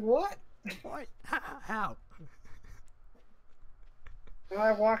 Like, what? What? How? And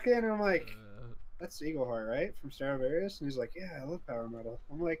I walk in, and I'm like, that's Eagle Heart, right? From Stradivarius? And he's like, yeah, I love power metal.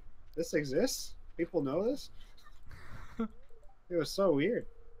 I'm like, this exists? People know this? It was so weird.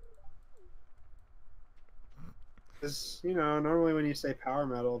 Because, you know, normally when you say power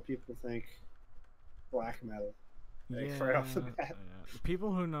metal, people think black metal. Like, yeah, right off the bat. Yeah.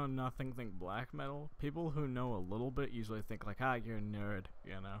 People who know nothing think black metal. People who know a little bit usually think, like, ah, you're a nerd,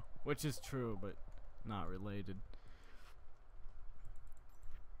 you know? Which is true, but not related.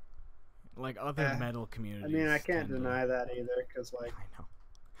 Like, other metal communities. I mean, I can't deny that either, because, like... I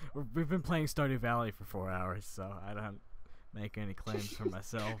know. We've been playing Stardew Valley for 4 hours, so I don't make any claims for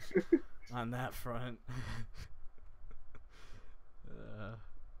myself on that front.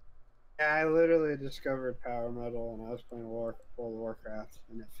 Yeah, I literally discovered power metal when I was playing World of Warcraft,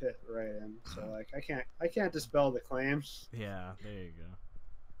 and it fit right in. So, like, I can't dispel the claims. Yeah, there you go.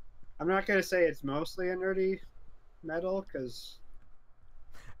 I'm not gonna say it's mostly a nerdy metal, because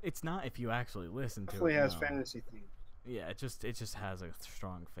it's not if you actually listen to it. Definitely has fantasy themes. Yeah, it just has a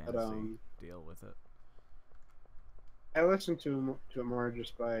strong fantasy deal with it. I listen to it more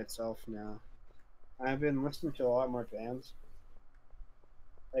just by itself now. I've been listening to a lot more bands.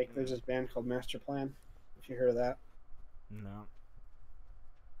 Like, there's this band called Master Plan, if you heard of that. No.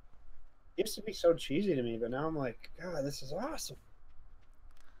 It used to be so cheesy to me, but now I'm like, God, this is awesome.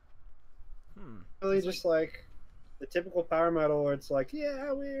 Really it's just like the typical power metal where it's like,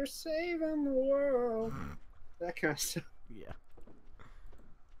 yeah, we're saving the world. That kind of stuff. Yeah.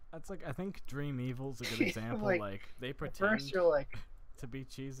 That's like, I think Dream Evil's a good example. Like they At pretend first you're like, to be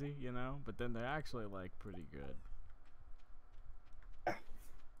cheesy, you know, but then they're actually like pretty good.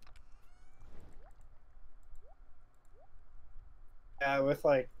 yeah, with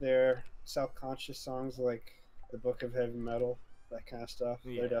like their self-conscious songs, like the Book of Heavy Metal, that kind of stuff.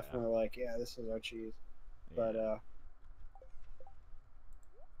 Yeah. They're definitely like, yeah, this is our cheese. But Yeah.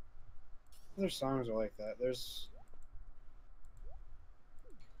 their songs are like that. There's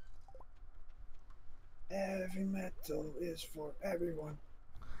heavy metal is for everyone.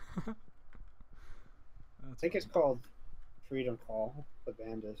 I think it's called Freedom Call. The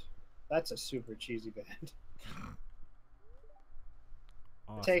band is. That's a super cheesy band.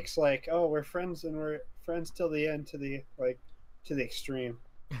 Awesome. It takes like, oh, we're friends and we're friends till the end, to the extreme.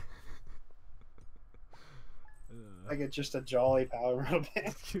 Like it's just a jolly power metal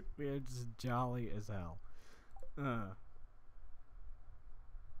band. We are just jolly as hell. That's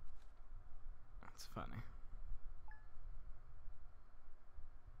funny.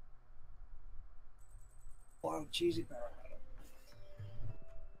 A lot of cheesy power metal.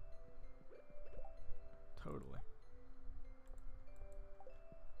 Totally.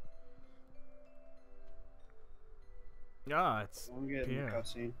 Yeah, it's I'm getting the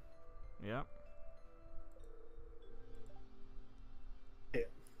cutscene. Yep.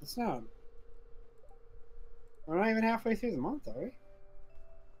 It's not. We're not even halfway through the month, are we?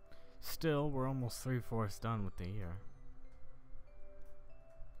 Still, we're almost 3/4 done with the year.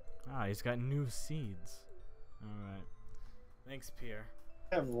 Ah, he's got new seeds. Alright. Thanks, Pierre.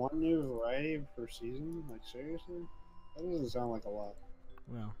 Have one new variety per season? Like, seriously? That doesn't sound like a lot.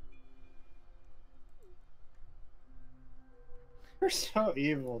 Well. You're so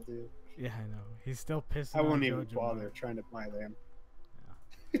evil, dude. Yeah, I know. He's still pissing I on wouldn't even Jojo bother Mark. trying to buy them.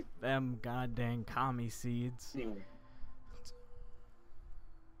 Yeah. Them goddamn commie seeds. Anyway.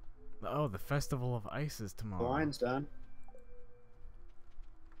 Oh, the Festival of Ice is tomorrow. The wine's done.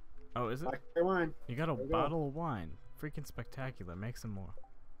 Oh, is it? Blackberry wine. You got a bottle of wine. Freaking spectacular. Make some more.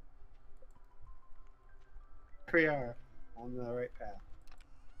 We are on the right path.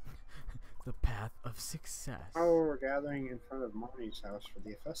 The path of success. Oh, we're gathering in front of Marnie's house for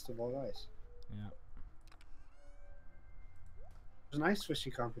the Festival of Ice. Yeah. There's an ice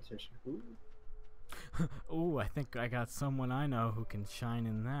fishing competition. Ooh. Ooh, I think I got someone I know who can shine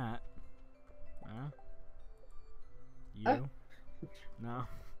in that. Huh? You? Huh? No?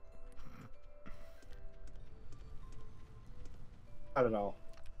 Not at all.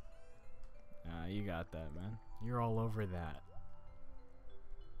 You got that, man. You're all over that.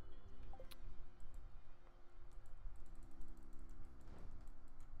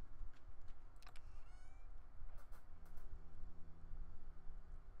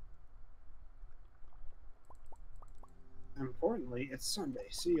 Importantly, it's Sunday.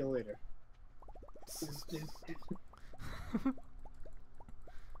 See you later.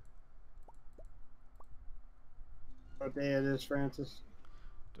 What day it is, Francis?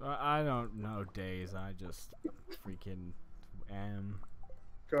 I don't know days. I just freaking am.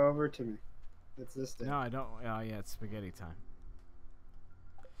 Go over to me. It's this day. No, I don't. Oh, yeah, it's spaghetti time.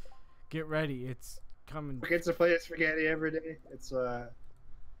 Get ready. It's coming. Who gets to play spaghetti every day? It's,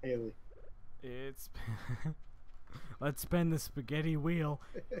 Haley. It's... Let's spin the spaghetti wheel.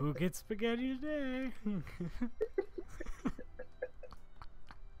 Who gets spaghetti today?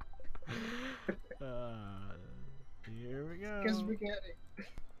 Here we go. Get spaghetti.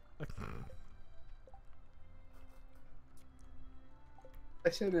 I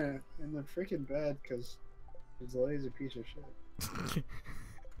sit in the freaking bed because his lady's a piece of shit.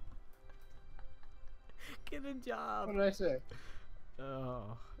 Get a job. What did I say?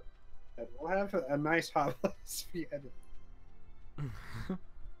 Oh. We'll have a nice hot spaghetti.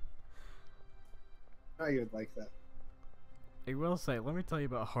 I would like that. I will say, let me tell you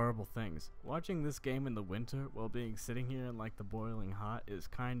about horrible things. Watching this game in the winter while being sitting here in like the boiling hot is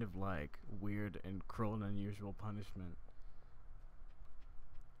kind of like weird and cruel and unusual punishment.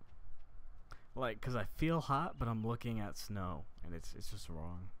 Like, cause I feel hot, but I'm looking at snow, and it's just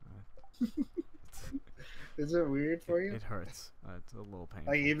wrong. Is it weird for you? It hurts. It's a little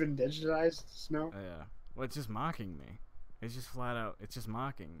painful. Like even digitized snow? Yeah. Well, it's just mocking me. It's just flat out. It's just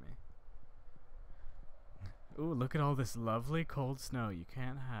mocking me. Ooh, look at all this lovely cold snow you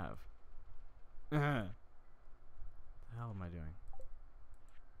can't have. The hell am I doing?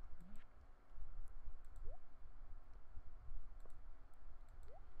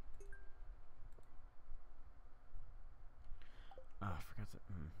 Oh, I forgot to...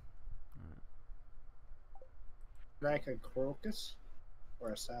 Like a crocus?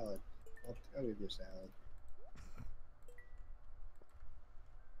 Or a salad? I'll give you a salad.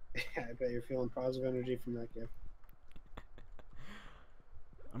 Yeah, I bet you're feeling positive energy from that gift.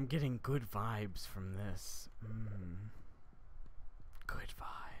 I'm getting good vibes from this. Good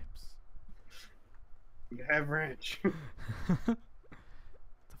vibes. You have ranch. The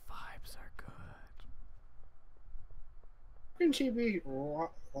vibes are good. Couldn't she be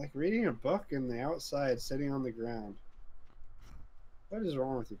like reading a book in the outside, sitting on the ground? What is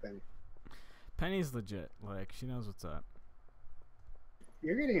wrong with you, Penny? Penny's legit. Like, she knows what's up.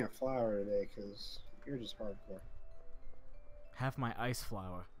 You're getting a flower today because you're just hardcore. Have my ice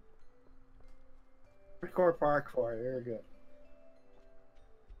flower. Hardcore parkour, you're good.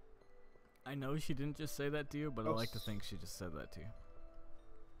 I know she didn't just say that to you, but I like to think she just said that to you.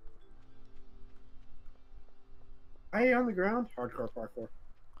 Are you on the ground? Hardcore parkour.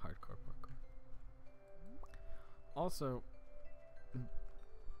 Hardcore parkour. Also,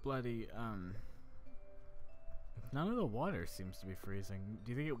 bloody, none of the water seems to be freezing.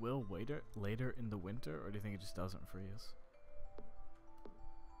 Do you think it will later in the winter, or do you think it just doesn't freeze?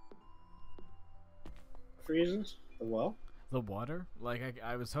 Freezes? The well? The water? Like,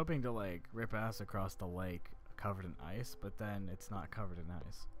 I was hoping to, like, rip ass across the lake covered in ice, but then it's not covered in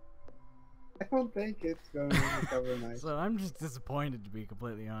ice. I don't think it's going to be covered in ice. So I'm just disappointed, to be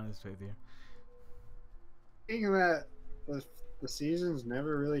completely honest with you. Thinking that the seasons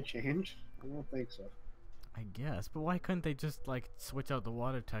never really change? I don't think so. I guess, but why couldn't they just, like, switch out the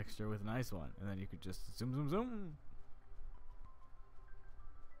water texture with an ice one, and then you could just zoom, zoom, zoom?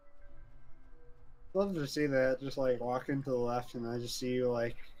 Love to see that. Just like walking to the left, and I just see you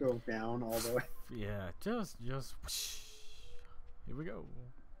like go down all the way. Yeah, just whoosh. Here we go.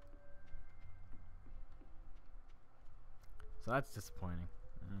 So that's disappointing.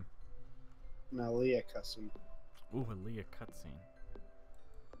 Now Leah cussing. Ooh, a Leah cutscene.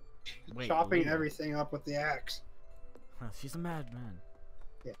 Wait, Chopping Leah. everything up with the axe. Well, she's a madman.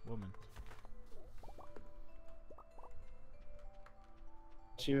 Yeah. Woman.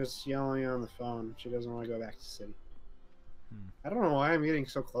 She was yelling on the phone. She doesn't want to go back to the city. Hmm. I don't know why I'm getting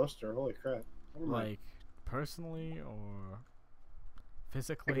so close to her. Holy crap. Like, personally or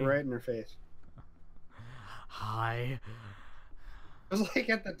physically? Like right in her face. Hi. I was like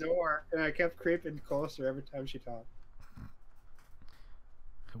at the door, and I kept creeping closer every time she talked.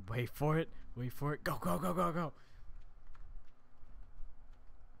 Wait for it. Wait for it. Go, go, go, go, go.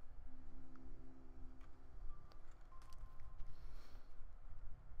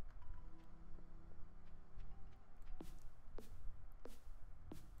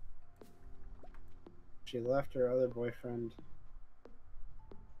 She left her other boyfriend.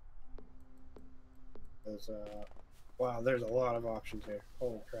 Wow, there's a lot of options here.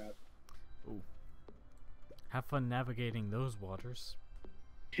 Holy crap. Ooh. Have fun navigating those waters.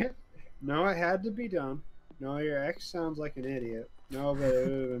 No, it had to be done. No, your ex sounds like an idiot. No, but it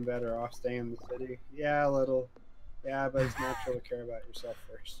would have been better off staying in the city. Yeah, a little. Yeah, but it's natural to care about yourself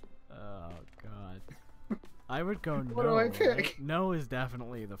first. Oh god. I would go no. What do I pick? Right? No is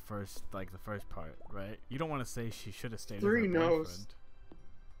definitely the first part, right? You don't want to say she should have stayed Three with her no's. boyfriend.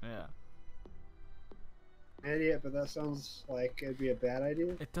 Yeah. Idiot, but that sounds like it'd be a bad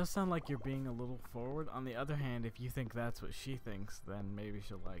idea. It does sound like you're being a little forward. On the other hand, if you think that's what she thinks, then maybe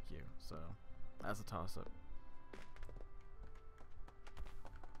she'll like you. So, that's a toss-up.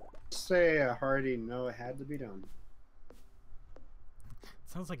 Say a hearty no, it had to be done. It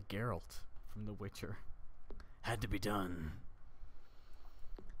sounds like Geralt from The Witcher. Had to be done.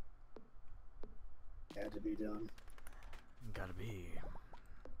 Had to be done. Gotta be.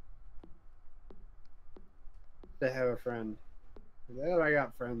 To have a friend. Then I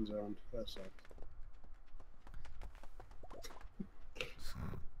got friend zoned. That sucks.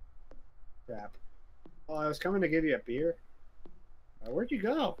 Crap. Well, I was coming to give you a beer. Where'd you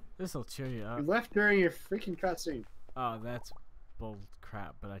go? This'll cheer you up. You left during your freaking cutscene. Oh, that's bull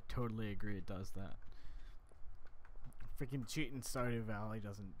crap, but I totally agree it does that. Freaking cheating Stardew Valley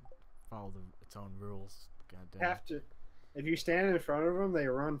doesn't follow its own rules. God damn. Have to. If you stand in front of them, they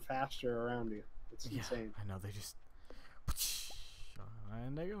run faster around you. It's Yeah, insane. I know, they just...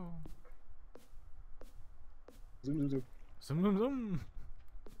 And they go. Zoom, zoom, zoom. Zoom, zoom, zoom.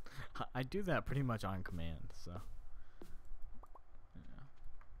 I do that pretty much on command, so...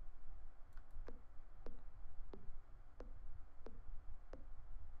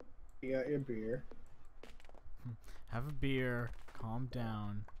 You got your beer. Have a beer, calm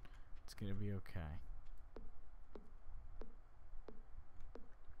down. It's gonna be okay.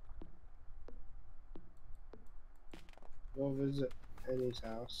 We'll visit Eddie's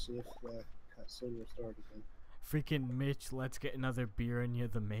house, see if the cutscene restored again. Freaking Mitch, let's get another beer in you,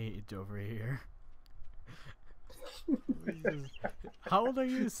 the mage over here. How old are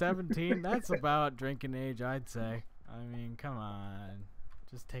you? 17? That's about drinking age, I'd say. I mean, come on.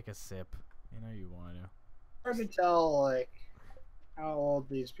 Just take a sip. You know you want to. Hard to tell, like, how old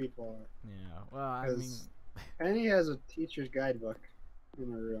these people are. Yeah, well, I mean... Because Penny has a teacher's guidebook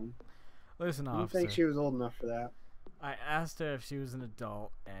in her room. Listen, I don't officer. think she was old enough for that. I asked her if she was an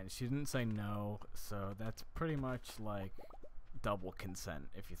adult, and she didn't say no, so that's pretty much like double consent,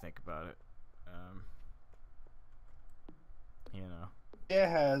 if you think about it. You know. It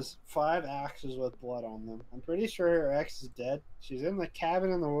has 5 axes with blood on them. I'm pretty sure her ex is dead. She's in the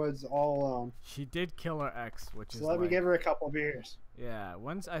cabin in the woods all alone. She did kill her ex, which is So let me give her a couple beers. Yeah,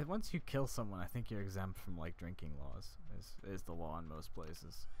 once you kill someone, I think you're exempt from like drinking laws. Is the law in most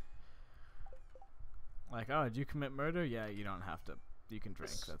places. Like, oh, did you commit murder? Yeah, you don't have to. You can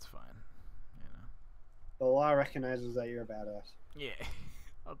drink. That's fine. You know. The law recognizes that you're a badass. Yeah,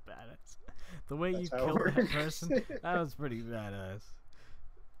 a badass. The way That's you how it killed that works. person, that was pretty badass.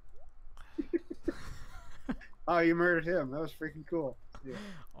 Oh, you murdered him. That was freaking cool. Yeah.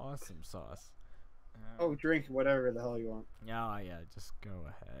 Awesome sauce. Oh, drink whatever the hell you want. Yeah, yeah, just go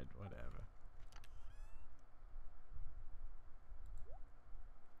ahead, whatever.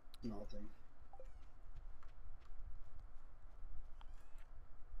 Melting.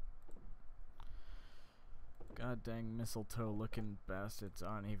 God dang mistletoe looking bastards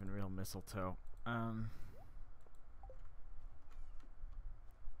aren't even real mistletoe. No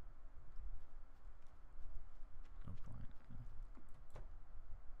point.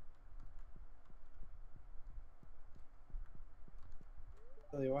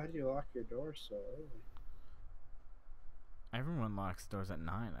 Billy, why did you lock your door so early? Everyone locks doors at 9,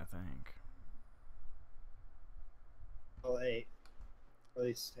 I think. Well, 8. At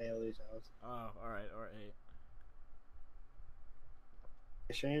least Haley's house. Oh, alright, or 8.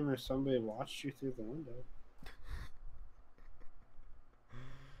 A shame if somebody watched you through the window.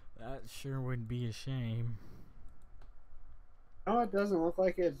 That sure would be a shame. No, it doesn't look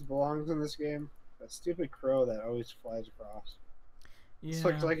like it belongs in this game. That stupid crow that always flies across. Yeah. This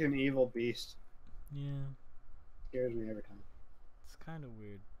looks like an evil beast. Yeah. Scares me every time. It's kind of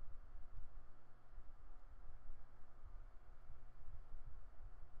weird.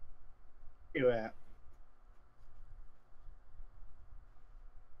 Where you at?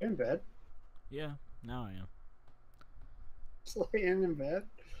 You in bed? Yeah, now I am. Just laying in bed?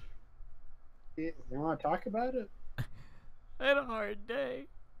 You want to talk about it? I had a hard day.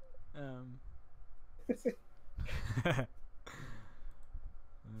 It's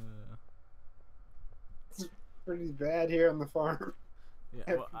pretty bad here on the farm.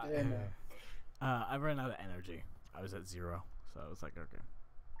 Yeah, well, I ran out of energy. I was at 0, so I was like, okay.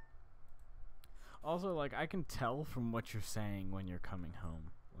 Also, like, I can tell from what you're saying when you're coming home.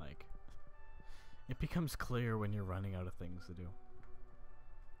 Like, it becomes clear when you're running out of things to do.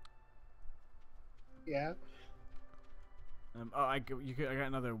 Yeah. Oh, I got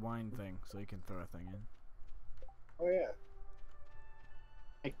another wine thing, so you can throw a thing in. Oh yeah.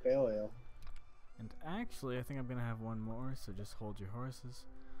 Make pale ale. And actually, I think I'm gonna have one more, so just hold your horses.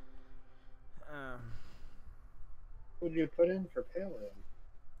 What would you put in for pale ale?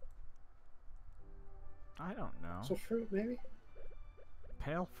 I don't know. Some fruit, maybe?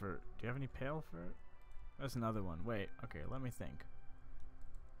 Pale fruit. Do you have any pale fruit? That's another one. Wait, okay, let me think.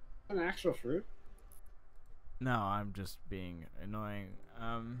 An actual fruit? No, I'm just being annoying.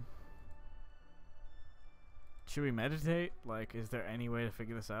 Should we meditate? Like, is there any way to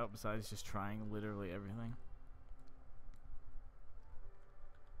figure this out besides just trying literally everything?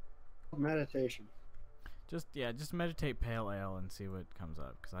 Meditation. Just meditate pale ale and see what comes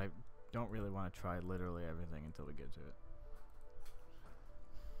up, because I don't really want to try literally everything until we get to it.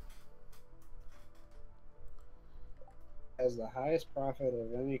 Has the highest profit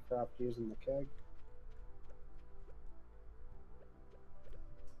of any crop used in the keg.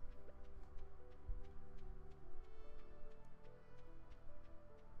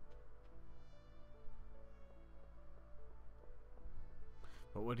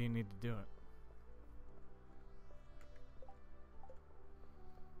 But what do you need to do it?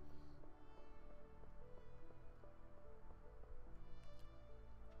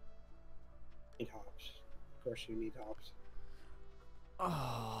 Need hops. Of course you need hops.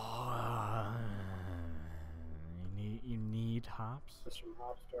 Oh, you need hops? There's some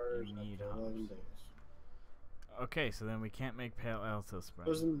hop starters You need up to 11 hops. days. Okay, so then we can't make pale ale till spring.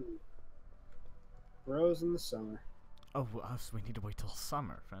 Grows in the summer. Oh, so we need to wait till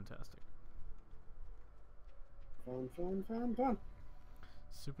summer. Fantastic. Fun, fun, fun, fun.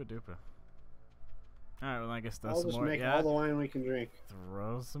 Super duper. Alright, well, I guess throw I'll some just more. make Yeah, all the wine we can drink.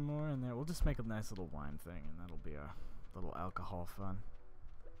 throw some more in there. We'll just make a nice little wine thing, and that'll be our little alcohol fun.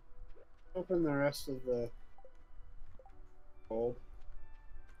 Open the rest of the bowl.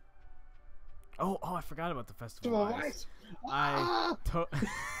 Oh, I forgot about the Festival of Ice. Ah!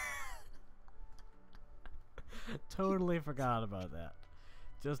 Totally forgot about that.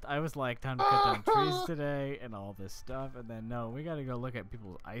 I was like, time to cut down trees today and all this stuff, and then no, we gotta go look at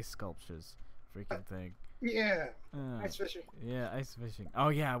people's ice sculptures. Freaking thing. Yeah. Ice fishing. Yeah, ice fishing. Oh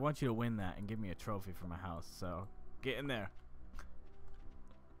yeah, I want you to win that and give me a trophy for my house. So get in there.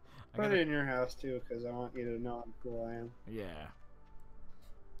 Put it in your house too, because I want you to know how cool I am. Yeah.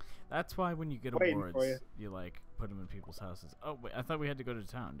 That's why when you get awards, you like put them in people's houses. Oh wait, I thought we had to go to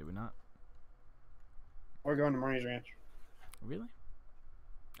town. Did we not? We're going to Marnie's Ranch. Really?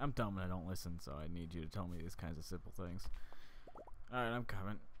 I'm dumb and I don't listen, so I need you to tell me these kinds of simple things. Alright, I'm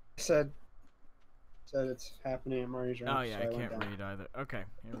coming. Said it's happening at Marnie's Ranch. Oh yeah, so I can't read either. Okay,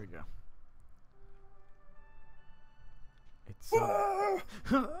 here we go. It's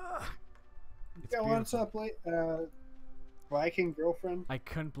yeah, what's up, Viking girlfriend? I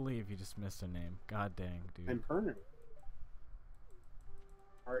couldn't believe you just missed a name. God dang, dude. And Perner.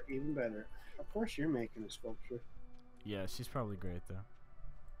 Or even better. Of course you're making a sculpture. Yeah, she's probably great though.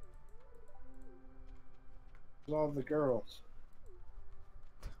 Love the girls.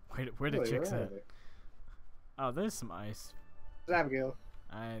 Where the chicks at? Oh, there's some ice. There's Abigail.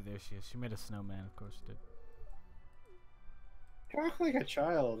 There she is. She made a snowman, of course she did. Talk like a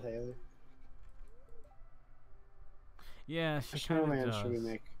child, Haley. Yeah, she kind of does. Should we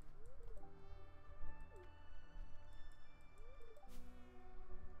make?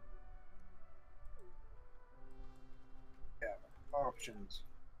 Yeah, options.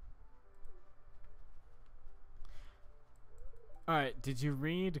 Alright, did you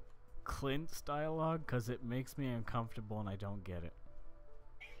read Clint's dialogue? Because it makes me uncomfortable and I don't get it.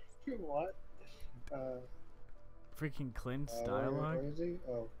 What? Freaking Clint's dialogue? Where is he?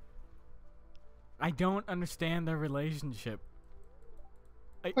 Oh. I don't understand their relationship.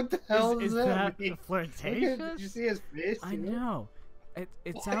 What the hell is that mean? Flirtatious? Did you see his face? I know.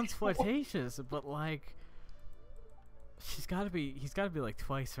 It sounds flirtatious, but like he's gotta be like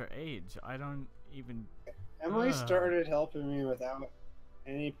twice her age. I don't even. Emily started helping me without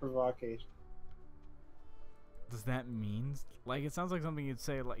any provocation. Does that mean like it sounds like something you'd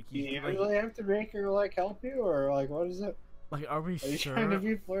say like you really have to make her like help you, or like what is it? Like are we you trying to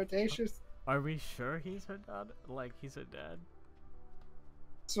be flirtatious? Are we sure he's her dad? Like he's her dad?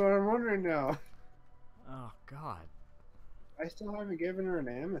 That's what I'm wondering now. Oh God. I still haven't given her an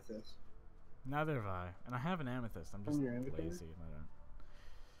amethyst. Neither have I, and I have an amethyst. I'm just lazy. And I don't.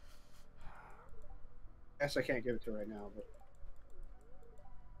 Guess I can't give it to her right now, but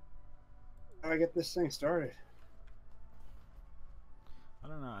how do I get this thing started? I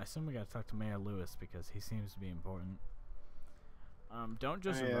don't know. I assume we gotta talk to Mayor Lewis because he seems to be important. Don't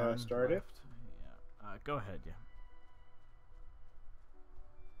just run. Start it? Yeah. Go ahead. Yeah.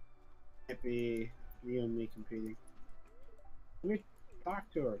 Might be you and me competing. Let me talk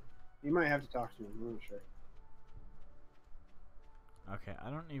to her. You might have to talk to him. I'm not sure. Okay. I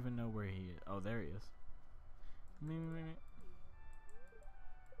don't even know where he is. Oh, there he is.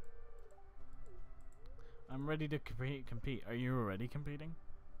 I'm ready to compete. Are you already competing?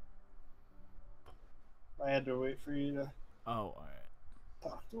 I had to wait for you to. Oh, alright.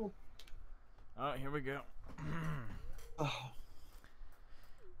 Talk to him. Oh, here we go. Oh,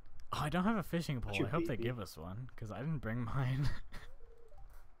 I don't have a fishing pole. I hope they give us one, because I didn't bring mine.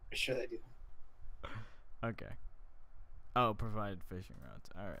 I'm sure they do. Okay. Oh, provided fishing rods.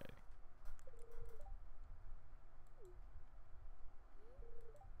 Alright.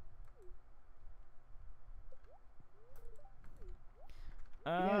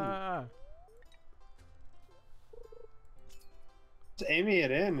 Just aiming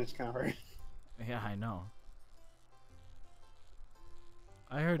it in is kind of hard. Yeah, I know.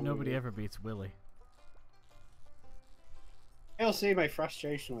 I heard nobody ever beats Willie. You'll see my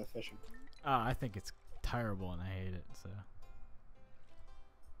frustration with fishing. I think it's terrible and I hate it, so.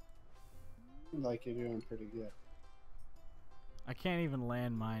 Like you're doing pretty good. I can't even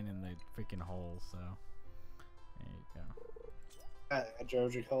land mine in the freaking hole, so. There you go. A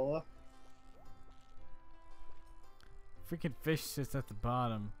Georgia Cola. Freaking fish sits at the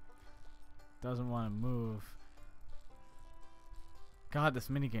bottom. Doesn't want to move. God, this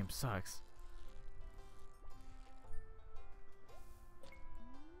minigame sucks.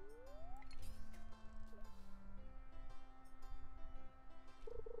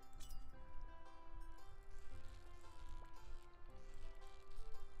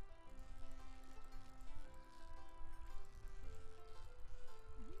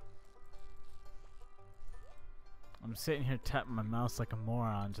 I'm sitting here tapping my mouse like a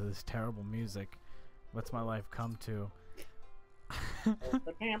moron to this terrible music. What's my life come to?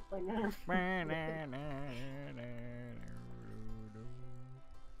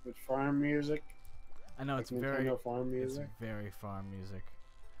 With farm music. I know, like it's very Nintendo farm music. It's very farm music.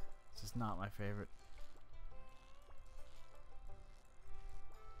 It's just not my favorite.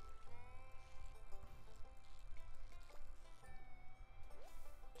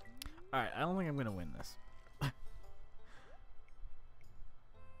 Alright, I don't think I'm gonna win this.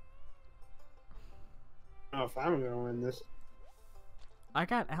 I don't know if I'm gonna win this. I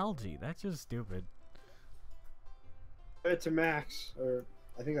got algae. That's just stupid. Give it to Max, or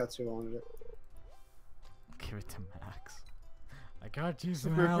I think that's who wanted it. Give it to Max. I got you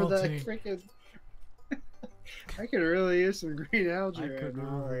some Remember that algae. freaking... I could really use some green algae I right could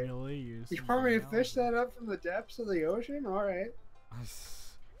now. really use You some want me to green fish algae. that up from the depths of the ocean? Alright.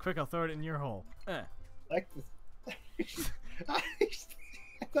 Quick, I'll throw it in your hole. Like the...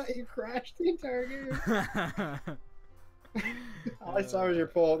 I thought you crashed the entire game. All I saw was your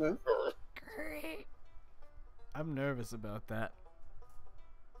pole and then... I'm nervous about that.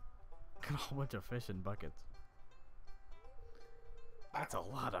 Got a whole bunch of fish in buckets. That's a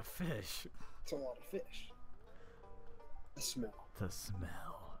lot of fish. It's a lot of fish. The smell. The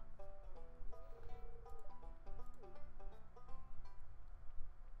smell.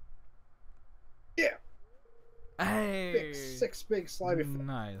 Yeah! Hey! Six big slimy fish.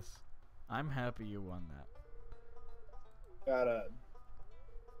 Nice. I'm happy you won that. Got a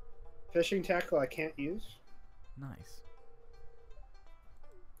fishing tackle I can't use. Nice.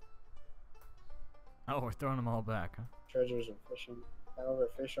 Oh, we're throwing them all back, huh? Treasures of fishing. However,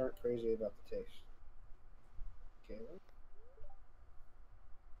 fish aren't crazy about the taste. Okay.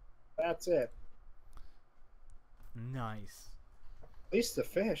 That's it. Nice. At least the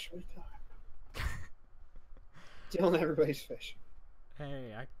fish. What are you talking about? Stealing everybody's fish.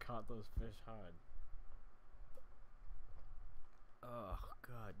 Hey, I caught those fish hard. Oh,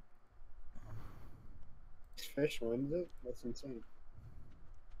 God. This fish wins it? That's insane.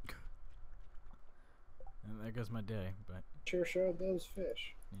 And there goes my day, but Sure showed those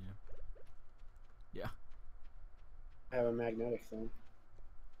fish. yeah. Yeah. I have a magnetic thing.